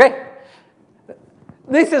 Okay?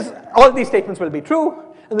 All these statements will be true,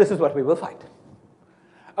 and this is what we will find.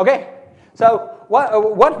 Okay? So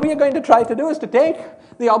what we are going to try to do is to take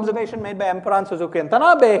the observation made by Emperan, Suzuki, and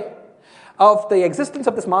Tanabe of the existence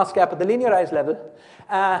of this mass gap at the linearized level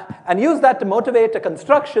and use that to motivate a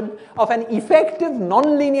construction of an effective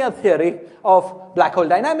nonlinear theory of black hole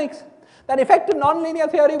dynamics. That effective nonlinear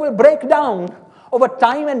theory will break down over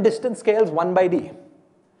time and distance scales 1 by d,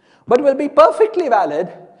 but will be perfectly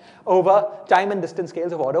valid over time and distance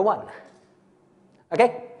scales of order 1.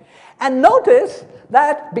 Okay? And notice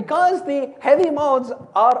that because the heavy modes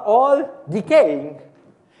are all decaying,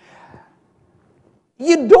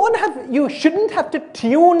 you shouldn't have to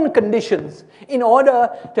tune conditions in order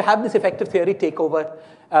to have this effective theory take over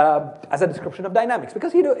as a description of dynamics.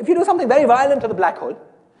 Because if you do something very violent to the black hole,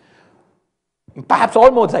 perhaps all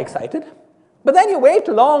modes are excited, but then you wait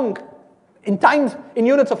long in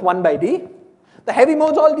units of 1 by d, the heavy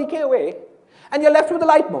modes all decay away, and you're left with the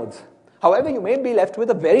light modes. However, you may be left with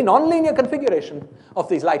a very nonlinear configuration of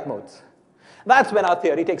these light modes. That's when our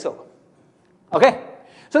theory takes over. Okay?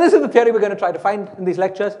 So this is the theory we're going to try to find in these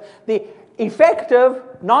lectures. The effective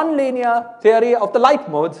nonlinear theory of the light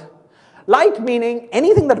modes. Light meaning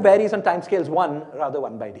anything that varies on time scales 1, rather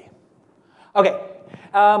 1 by d. Okay.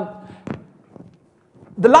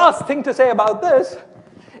 The last thing to say about this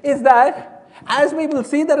is that, as we will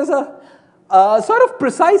see, there is a sort of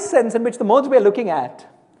precise sense in which the modes we are looking at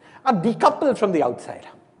are decoupled from the outside.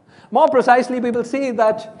 More precisely, we will see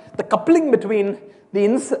that the coupling between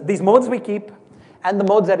these modes we keep and the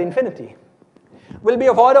modes at infinity will be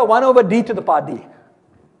of order 1 over d to the power d.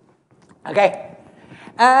 Okay?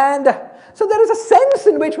 And so there is a sense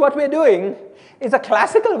in which what we're doing is a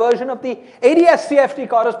classical version of the ADS-CFT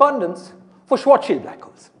correspondence for Schwarzschild black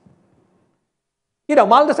holes.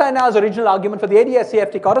 Maldacei-Nair's original argument for the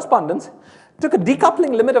ADS-CFT correspondence took a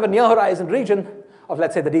decoupling limit of a near-horizon region of,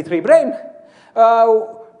 let's say, the D3 brane.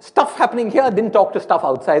 Stuff happening here didn't talk to stuff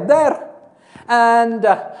outside there. And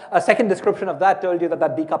a second description of that told you that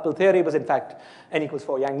that decoupled theory was, in fact, n equals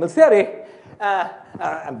 4 Yang-Mills theory.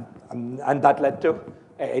 And that led to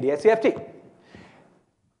ADS-CFT.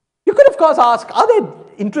 You could, of course, ask, are there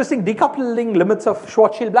interesting decoupling limits of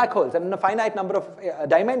Schwarzschild black holes? And in a finite number of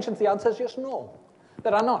dimensions, the answer is just no.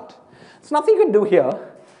 There are not. There's nothing you can do here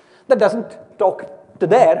that doesn't talk to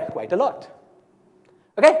there quite a lot.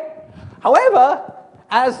 Okay? However,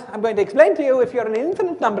 as I'm going to explain to you, if you're in an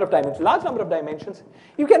infinite number of dimensions, large number of dimensions,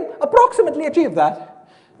 you can approximately achieve that.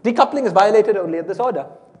 Decoupling is violated only at this order.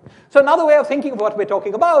 So another way of thinking of what we're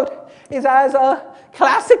talking about is as a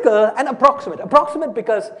classical and approximate. Approximate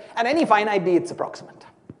because at any finite d, it's approximate.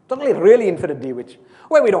 It's only really infinite d,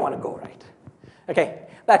 where we don't want to go, right? Okay,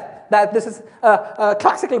 that this is a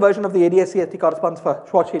classical version of the ADS-CFT corresponds for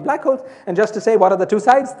Schwarzschild black holes. And just to say, what are the two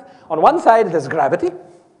sides? On one side, there's gravity.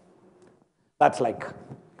 That's like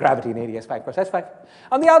gravity in ADS5 plus S5.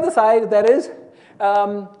 On the other side, there is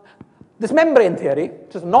this membrane theory,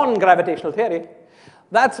 which is non-gravitational theory.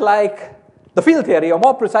 That's like the field theory, or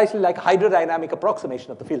more precisely like a hydrodynamic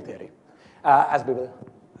approximation of the field theory, as we will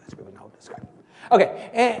now describe. Okay,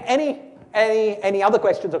 any other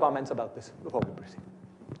questions or comments about this before we proceed?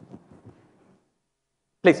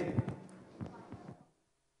 Please.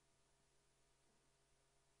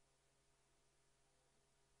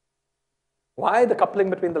 Why the coupling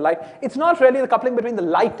between the light? It's not really the coupling between the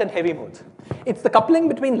light and heavy modes. It's the coupling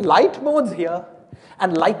between light modes here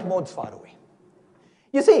and light modes far away.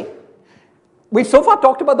 You see, we've so far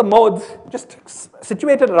talked about the modes just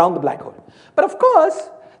situated around the black hole. But of course,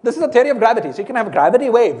 this is a theory of gravity. So you can have gravity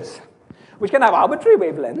waves, which can have arbitrary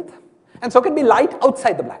wavelength, and so can be light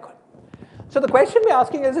outside the black hole. So the question we're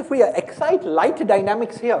asking is, if we excite light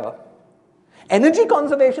dynamics here, energy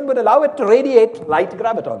conservation would allow it to radiate light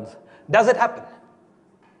gravitons. Does it happen?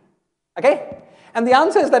 Okay? And the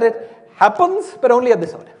answer is that it happens, but only at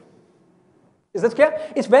this order. Is this clear?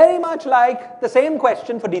 It's very much like the same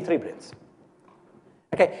question for D3 branes.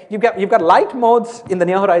 Okay, you've got light modes in the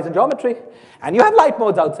near horizon geometry, and you have light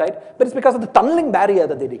modes outside, but it's because of the tunneling barrier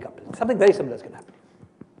that they decouple. Something very similar is going to happen.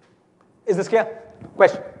 Is this clear?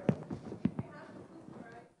 Question?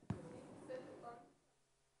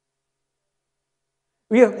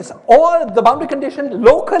 It's all the boundary condition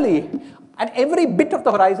locally, and every bit of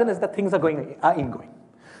the horizon is that things are ingoing.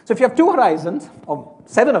 So if you have two horizons, or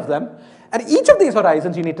 7 of them, at each of these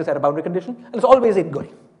horizons you need to set a boundary condition, and it's always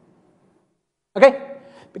ingoing. Okay?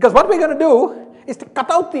 Because what we're going to do is to cut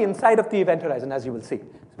out the inside of the event horizon, as you will see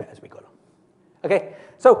as we go along. Okay?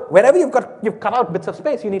 So wherever you've cut out bits of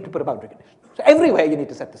space, you need to put a boundary condition. So everywhere you need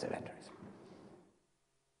to set this event horizon.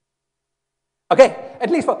 Okay? At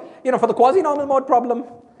least for the quasi-normal mode problem,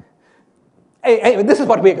 this is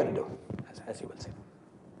what we're going to do, as you will see.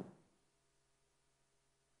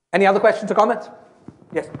 Any other questions or comments?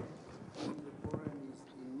 Yes?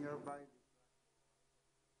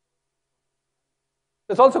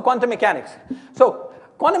 There's also quantum mechanics. So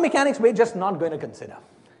quantum mechanics we're just not going to consider.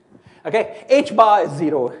 Okay? H bar is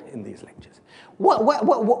 0 in these lectures.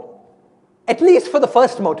 At least for the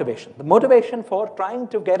first motivation, the motivation for trying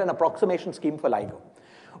to get an approximation scheme for LIGO.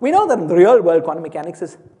 We know that in the real world, quantum mechanics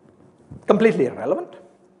is completely irrelevant.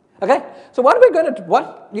 Okay? So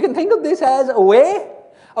you can think of this as a way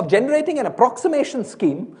of generating an approximation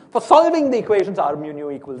scheme for solving the equations R mu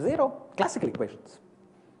nu equals 0, classical equations.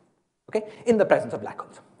 Okay? In the presence of black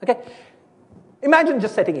holes. Okay? Imagine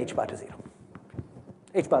just setting H bar to 0.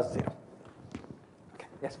 H bar is 0. Okay,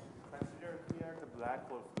 yes? Consider here the black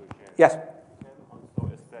hole solution. Yes? You can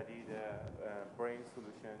also study the brain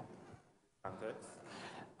solution context.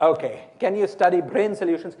 Okay, can you study brain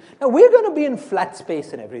solutions? Now, we're going to be in flat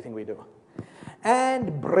space in everything we do.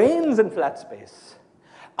 And brains in flat space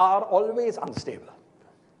are always unstable.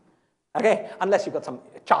 Okay, unless you've got some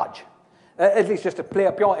charge. At least just to play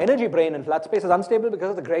a pure energy brain in flat space is unstable because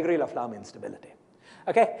of the Gregory-Laflamme instability.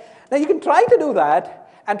 Okay, now you can try to do that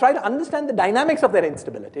and try to understand the dynamics of their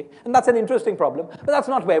instability, and that's an interesting problem, but that's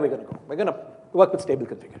not where we're going to go. We're going to work with stable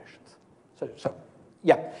configurations. So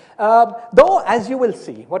yeah. Though, as you will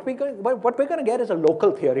see, what we're going to get is a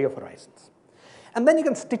local theory of horizons. And then you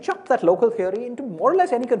can stitch up that local theory into more or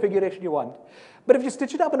less any configuration you want. But if you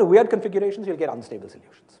stitch it up into weird configurations, you'll get unstable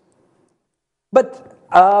solutions. But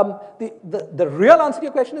the real answer to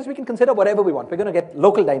your question is we can consider whatever we want. We're going to get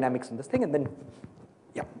local dynamics in this thing, and then,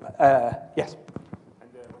 yeah. Yes? And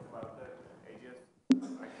what about the AGS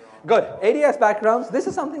background? Good. ADS backgrounds. This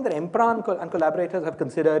is something that Empra and collaborators have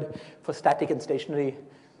considered for static and stationary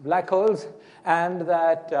black holes, and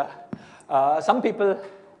that some people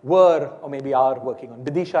were, or maybe are, working on.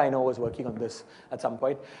 Vidisha, I know, was working on this at some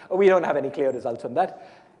point. We don't have any clear results on that.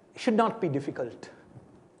 It should not be difficult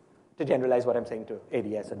to generalize what I'm saying to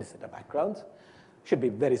ADS and de Sitter backgrounds. Should be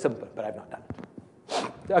very simple, but I've not done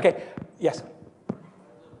it. Okay, yes?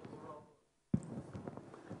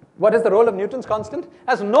 What is the role of Newton's constant?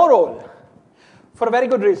 Has no role, for a very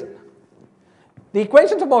good reason. The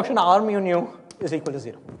equations of motion r mu nu is equal to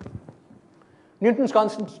 0. Newton's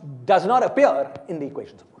constant does not appear in the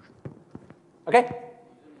equations of motion. Okay?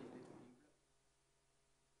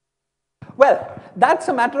 Well, that's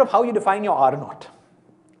a matter of how you define your r naught.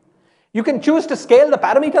 You can choose to scale the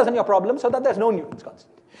parameters in your problem so that there's no Newton's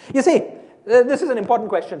constant. You see, this is an important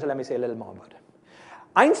question, so let me say a little more about it.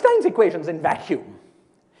 Einstein's equations in vacuum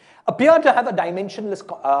appear to have a dimensionless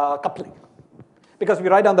coupling. Because if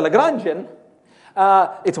you write down the Lagrangian,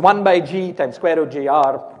 it's 1 by g times square root gr.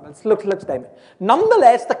 It looks dimensional.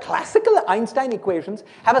 Nonetheless, the classical Einstein equations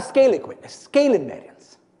have a scale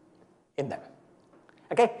invariance in them.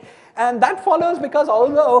 Okay? And that follows because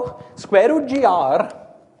although square root gr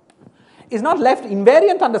is not left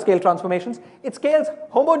invariant under scale transformations, it scales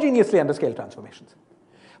homogeneously under scale transformations.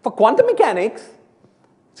 For quantum mechanics,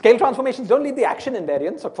 scale transformations don't lead the action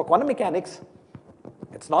invariance, so for quantum mechanics,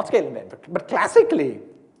 it's not scale invariant. But classically,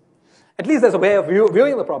 at least there's a way of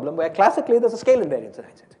viewing the problem where classically there's a scale invariance in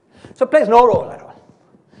Einstein. So it plays no role at all.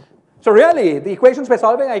 So really, the equations we're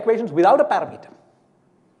solving are equations without a parameter,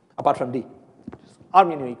 apart from d. R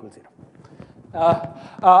mu nu equals 0.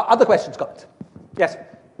 Other questions, comments? Yes?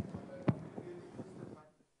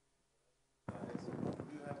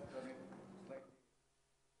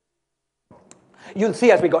 You'll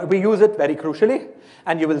see as we go. We use it very crucially,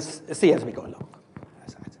 and you will see as we go along.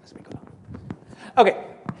 Okay.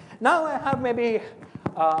 Now I have maybe,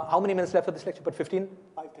 how many minutes left for this lecture? But 15?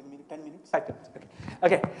 10 minutes? 5 minutes,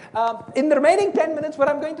 okay. In the remaining 10 minutes, what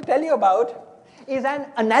I'm going to tell you about is an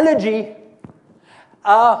analogy.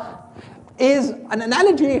 I'm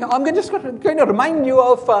just going to remind you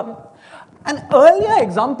of an earlier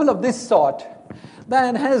example of this sort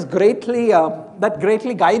that has greatly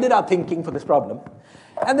guided our thinking for this problem.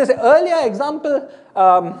 And this earlier example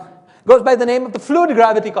goes by the name of the fluid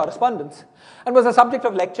gravity correspondence and was the subject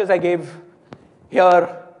of lectures I gave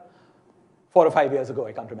here 4 or 5 years ago.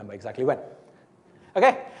 I can't remember exactly when.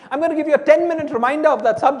 Okay? I'm going to give you a 10-minute reminder of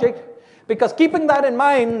that subject because keeping that in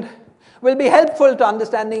mind will be helpful to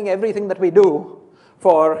understanding everything that we do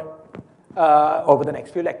for over the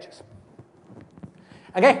next few lectures.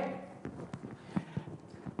 Okay?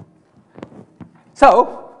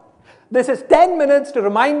 So, this is 10 minutes to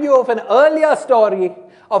remind you of an earlier story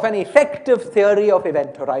of an effective theory of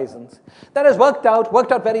event horizons that has worked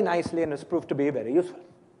out very nicely and has proved to be very useful.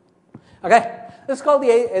 Okay? This is called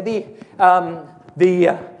the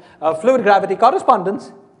fluid gravity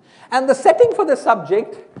correspondence, and the setting for this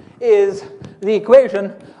subject is the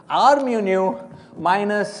equation r mu nu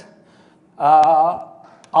minus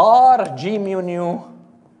r g mu nu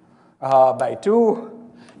by 2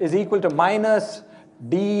 is equal to minus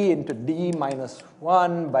d into d minus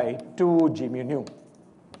 1 by 2 g mu nu.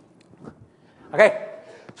 Okay?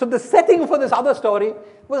 So the setting for this other story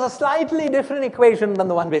was a slightly different equation than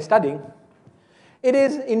the one we're studying. It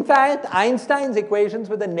is, in fact, Einstein's equations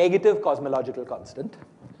with a negative cosmological constant,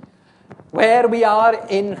 where we are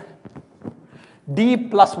in d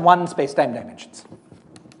plus 1 space-time dimensions.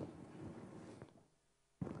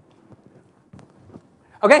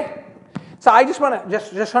 Okay? So I just want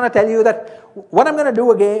to tell you that what I'm going to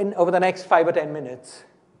do again over the next 5 or 10 minutes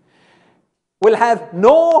will have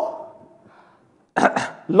no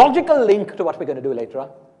logical link to what we're going to do later on.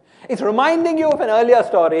 It's reminding you of an earlier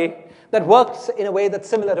story that works in a way that's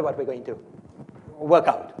similar to what we're going to work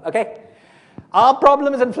out. Okay? Our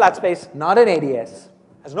problem is in flat space, not in ADS.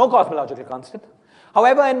 There's no cosmological constant.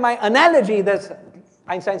 However, in my analogy, there's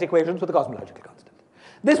Einstein's equations with a cosmological constant.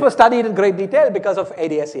 This was studied in great detail because of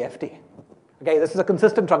ADS-CFT. Okay, this is a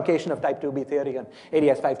consistent truncation of type 2b theory on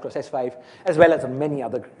ADS5 cross S5, as well as on many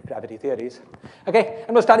other gravity theories. Okay,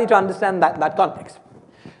 and was studied to understand that context.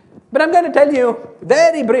 But I'm going to tell you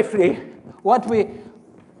very briefly what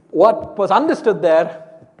was understood there,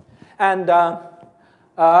 and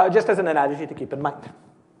just as an analogy to keep in mind.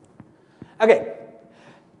 Okay,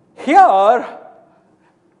 here,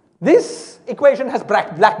 this equation has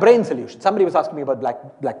black brane solutions. Somebody was asking me about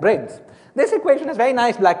black branes. This equation has very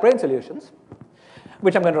nice black brane solutions,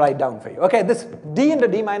 which I'm going to write down for you. Okay, this d into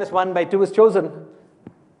d minus 1 by 2 is chosen.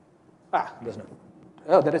 There's no.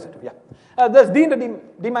 Oh, there is a 2, yeah. This d into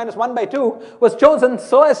d minus 1 by 2 was chosen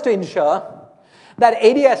so as to ensure that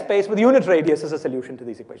ADS space with unit radius is a solution to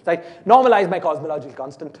these equations. I normalize my cosmological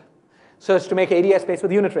constant so as to make ADS space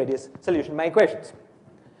with unit radius solution to my equations.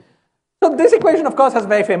 So this equation, of course, has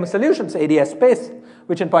very famous solutions. ADS space,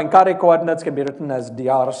 which in Poincare coordinates can be written as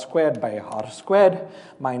dr squared by r squared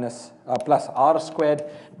minus plus r squared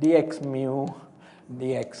dx mu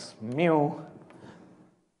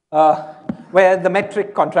where the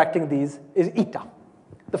metric contracting these is eta,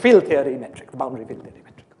 the field theory metric, the boundary field theory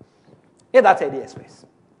metric. Yeah, that's ADS space.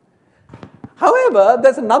 However,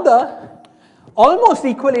 there's another almost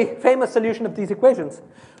equally famous solution of these equations,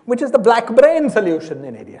 which is the black-brain solution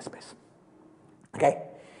in ADS space. Okay,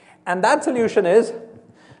 and that solution is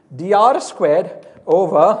dr squared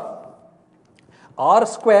over r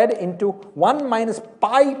squared into 1 minus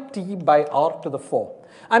pi t by r to the 4.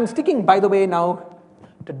 I'm sticking, by the way, now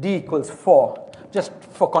to d equals 4, just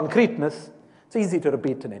for concreteness. It's easy to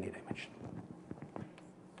repeat in any dimension.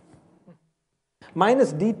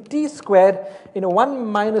 Minus dt squared in 1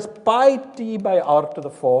 minus pi t by r to the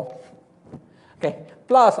 4, okay,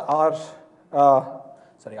 plus r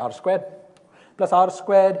squared, plus r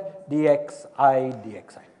squared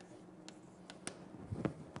dxi.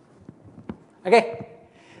 Okay,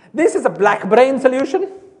 this is a black-brain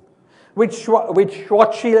solution, which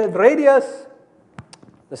Schwarzschild radius,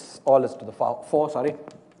 this all is to the 4, sorry,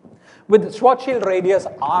 with Schwarzschild radius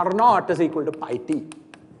r0 is equal to pi t.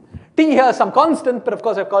 T here is some constant, but of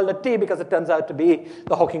course I've called it T because it turns out to be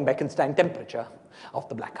the Hawking-Bekenstein temperature of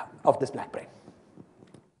this black brain.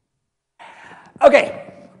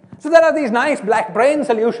 Okay, so there are these nice black brain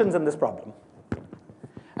solutions in this problem.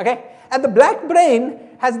 Okay, and the black brain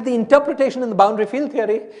has the interpretation in the boundary field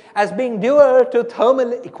theory as being due to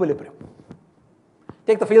thermal equilibrium.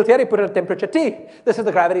 Take the field theory, put it at temperature T. This is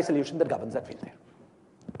the gravity solution that governs that field theory.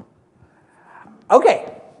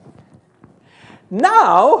 Okay.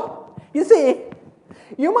 Now, you see,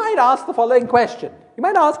 you might ask the following question. You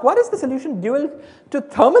might ask, what is the solution dual to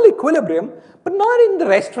thermal equilibrium, but not in the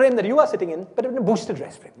rest frame that you are sitting in, but in a boosted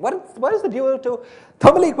rest frame? What is the dual to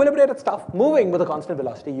thermally equilibrated stuff moving with a constant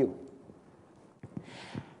velocity u?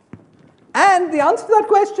 And the answer to that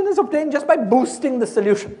question is obtained just by boosting the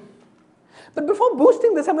solution. But before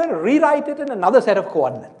boosting this, I'm going to rewrite it in another set of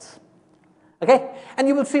coordinates. Okay? And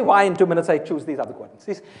you will see why in 2 minutes I choose these other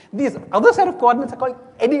coordinates. These other set of coordinates are called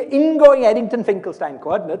ingoing Eddington-Finkelstein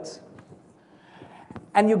coordinates.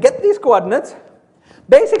 And you get these coordinates.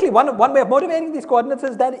 Basically, one way of motivating these coordinates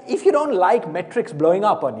is that if you don't like metrics blowing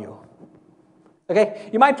up on you, okay,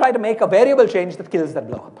 you might try to make a variable change that kills that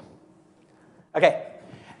blow up. Okay?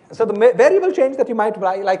 So the variable change that you might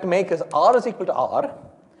like to make is r is equal to r,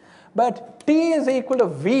 but t is equal to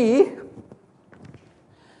v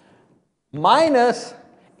minus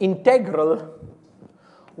integral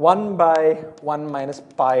 1 by 1 minus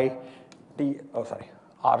pi t,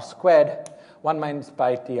 r squared, 1 minus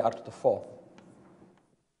pi t r to the 4.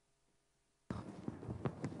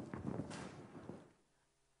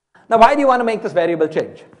 Now, why do you want to make this variable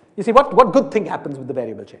change? You see, what good thing happens with the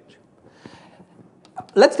variable change?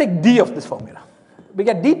 Let's take d of this formula. We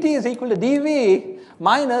get dt is equal to dv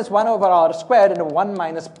minus 1 over r squared into 1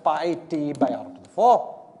 minus pi t by r to the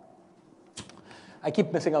 4. I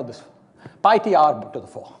keep missing out this. Pi t r to the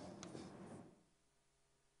 4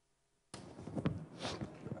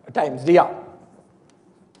 times dr.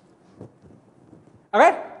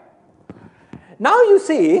 Okay? Now you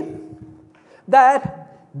see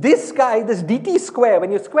that this guy, this dt square,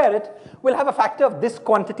 when you square it, will have a factor of this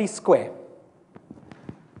quantity square.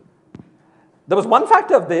 There was one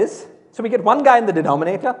factor of this, so we get one guy in the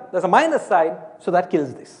denominator. There's a minus sign, so that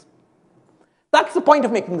kills this. That's the point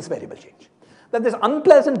of making this variable change. That this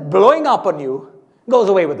unpleasant blowing up on you goes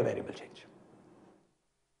away with the variable change.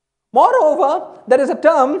 Moreover, there is a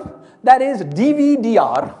term that is dv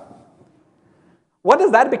dr. What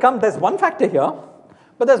does that become? There's one factor here,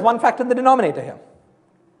 but there's one factor in the denominator here.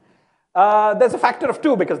 There's a factor of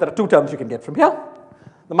 2 because there are 2 terms you can get from here.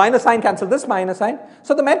 The minus sign cancels this minus sign.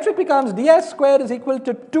 So the metric becomes ds squared is equal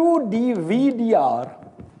to 2 dv dr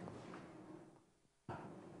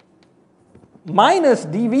minus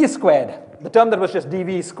dv squared, the term that was just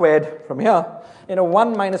dv squared from here,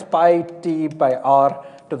 1 minus pi t by r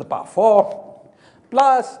to the power 4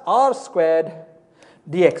 plus r squared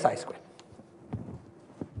dxi squared.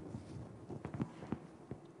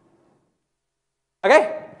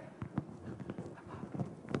 Okay?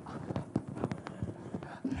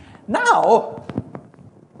 Now,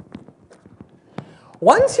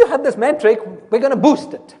 once you have this metric, we're going to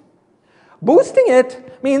boost it. Boosting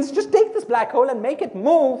it means just take this black hole and make it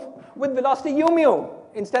move with velocity u mu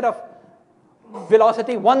instead of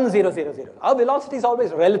velocity 1, 0, 0, 0. Our velocity is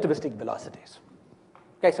always relativistic velocities.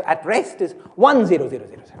 Okay, so at rest is 1, 0, 0,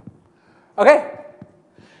 0, 0. Okay?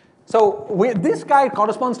 So this guy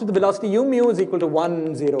corresponds to the velocity u mu is equal to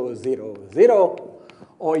 1, 0, 0, 0,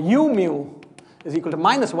 or u mu is equal to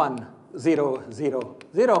minus 1, 0, 0,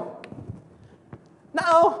 0.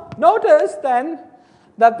 Now, notice then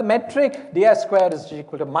that the metric ds squared is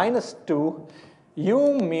equal to minus 2 u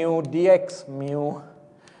mu dx mu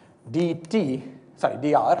dt, sorry,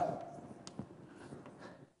 dr,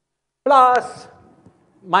 plus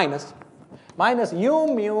minus u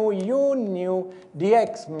mu u nu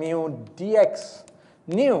dx mu dx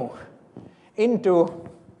nu into,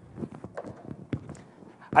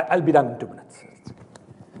 I'll be done in 2 minutes.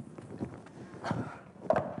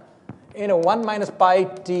 Into 1 minus pi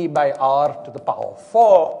t by r to the power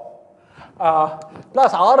 4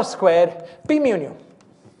 plus r squared p mu nu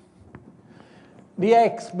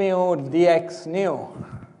dx mu dx nu,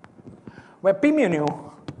 where p mu nu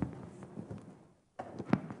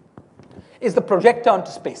is the projector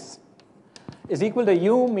onto space, is equal to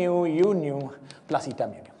u mu u nu plus eta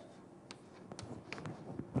mu nu.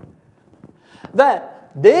 Then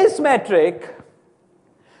this metric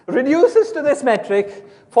reduces to this metric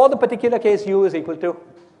for the particular case u is equal to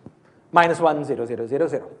minus 1, 0, 0, 0,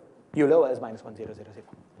 0. U lower is minus 1, 0, 0, 0.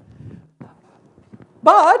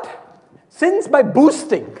 But since by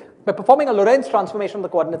boosting, by performing a Lorentz transformation of the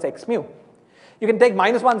coordinates x mu, you can take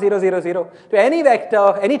minus 1, 0, 0, 0 to any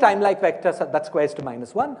vector, any time-like vector that squares to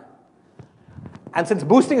minus 1. And since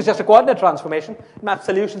boosting is just a coordinate transformation, it maps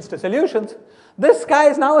solutions to solutions, this guy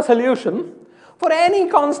is now a solution for any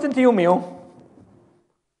constant u mu,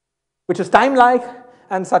 which is time-like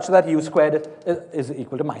and such that u squared is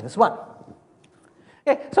equal to minus 1.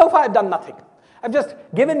 Okay, so far I've done nothing. I've just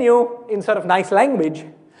given you, in sort of nice language,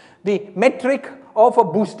 the metric of a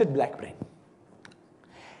boosted black brane.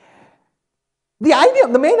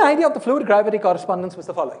 The main idea of the fluid gravity correspondence was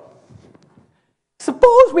the following.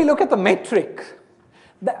 Suppose we look at the metric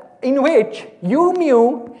in which u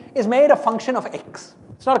mu is made a function of x.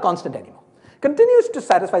 It's not a constant anymore. Continues to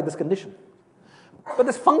satisfy this condition. But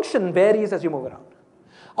this function varies as you move around.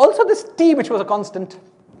 Also, this t, which was a constant,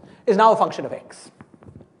 is now a function of x.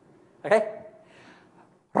 Okay?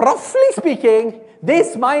 Roughly speaking,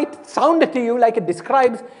 this might sound to you like it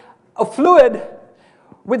describes a fluid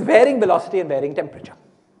with varying velocity and varying temperature.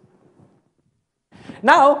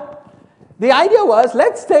 Now, the idea was,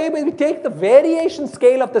 let's say we take the variation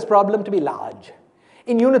scale of this problem to be large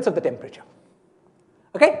in units of the temperature.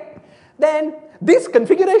 Okay? Then this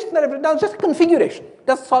configuration that I've written down is just a configuration. It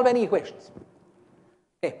doesn't solve any equations.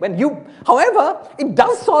 Okay, however, it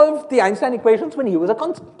does solve the Einstein equations when u is a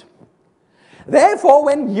constant. Therefore,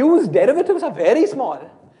 when u's derivatives are very small,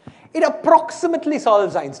 it approximately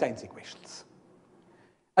solves Einstein's equations.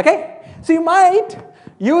 Okay? So you might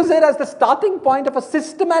use it as the starting point of a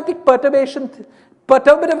systematic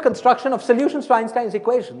perturbative construction of solutions to Einstein's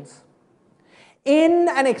equations in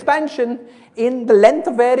an expansion in the length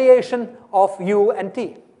of variation of u and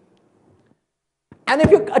t. And if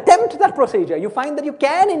you attempt that procedure, you find that you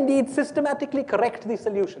can indeed systematically correct these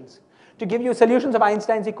solutions to give you solutions of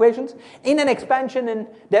Einstein's equations in an expansion in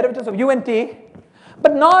derivatives of u and t,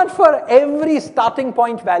 but not for every starting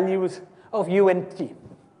point values of u and t.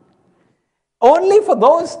 Only for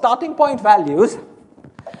those starting point values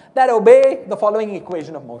that obey the following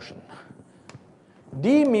equation of motion.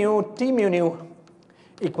 d mu t mu nu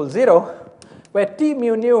equals 0, where t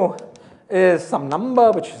mu nu is some number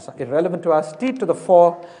which is irrelevant to us, t to the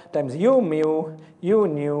 4 times u mu u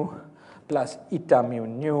nu plus eta mu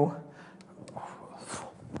nu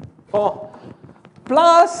 4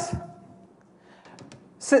 plus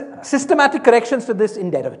systematic corrections to this in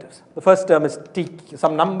derivatives. The first term is t,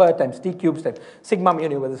 some number times t cubed times sigma mu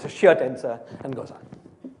nu, where it's a shear tensor, and goes on.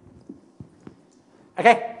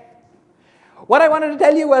 Okay? What I wanted to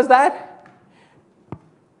tell you was that,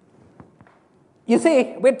 you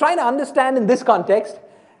see, we're trying to understand in this context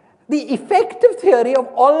the effective theory of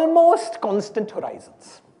almost constant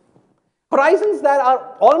horizons. Horizons that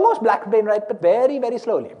are almost black brane right, but very, very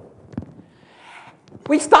slowly.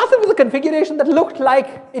 We started with a configuration that looked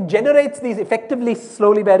like it generates these effectively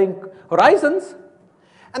slowly varying horizons,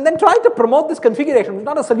 and then tried to promote this configuration. It's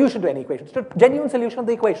not a solution to any equation, it's a genuine solution of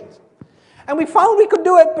the equations. And we found we could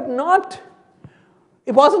do it, but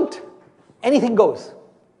it wasn't anything goes.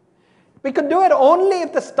 We could do it only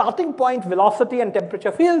if the starting point velocity and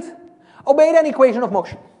temperature fields obeyed an equation of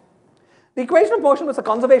motion. The equation of motion was a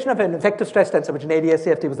conservation of an effective stress tensor, which in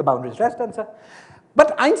ADS-CFT was the boundary stress tensor.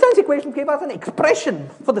 But Einstein's equation gave us an expression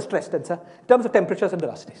for the stress tensor in terms of temperatures and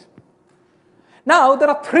velocities. Now, there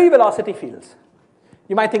are 3 velocity fields.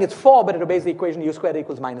 You might think it's 4, but it obeys the equation u squared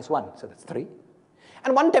equals -1, so that's 3.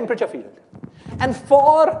 And 1 temperature field. And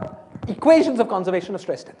 4 equations of conservation of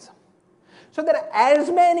stress tensor. So there are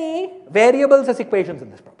as many variables as equations in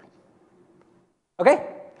this problem. Okay?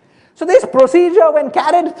 So this procedure, when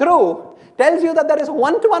carried through, tells you that there is a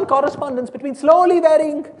one-to-one correspondence between slowly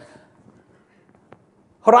varying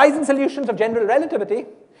horizon solutions of general relativity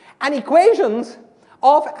and equations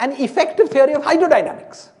of an effective theory of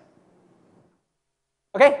hydrodynamics.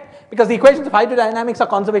 Okay? Because the equations of hydrodynamics are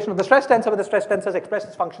conservation of the stress tensor, where the stress tensor is expressed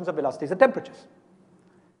as functions of velocities and temperatures.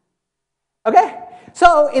 Okay?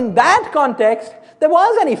 So in that context, there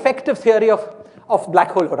was an effective theory of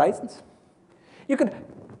black hole horizons. You could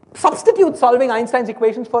substitute solving Einstein's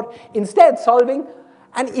equations for instead solving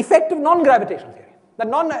an effective non-gravitational theory.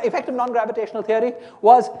 The effective non-gravitational theory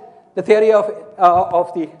was the theory of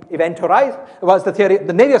the event horizon, was the theory,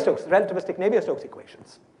 the Navier-Stokes, relativistic Navier-Stokes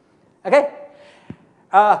equations. Okay?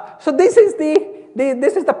 So this is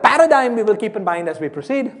the paradigm we will keep in mind as we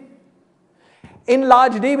proceed. In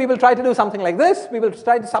large D, we will try to do something like this. We will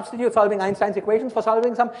try to substitute solving Einstein's equations for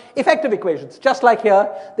solving some effective equations. Just like here,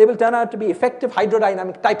 they will turn out to be effective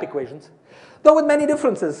hydrodynamic type equations, though with many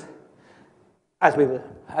differences, as we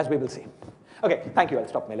will see. Okay, thank you. I'll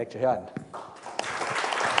stop my lecture here.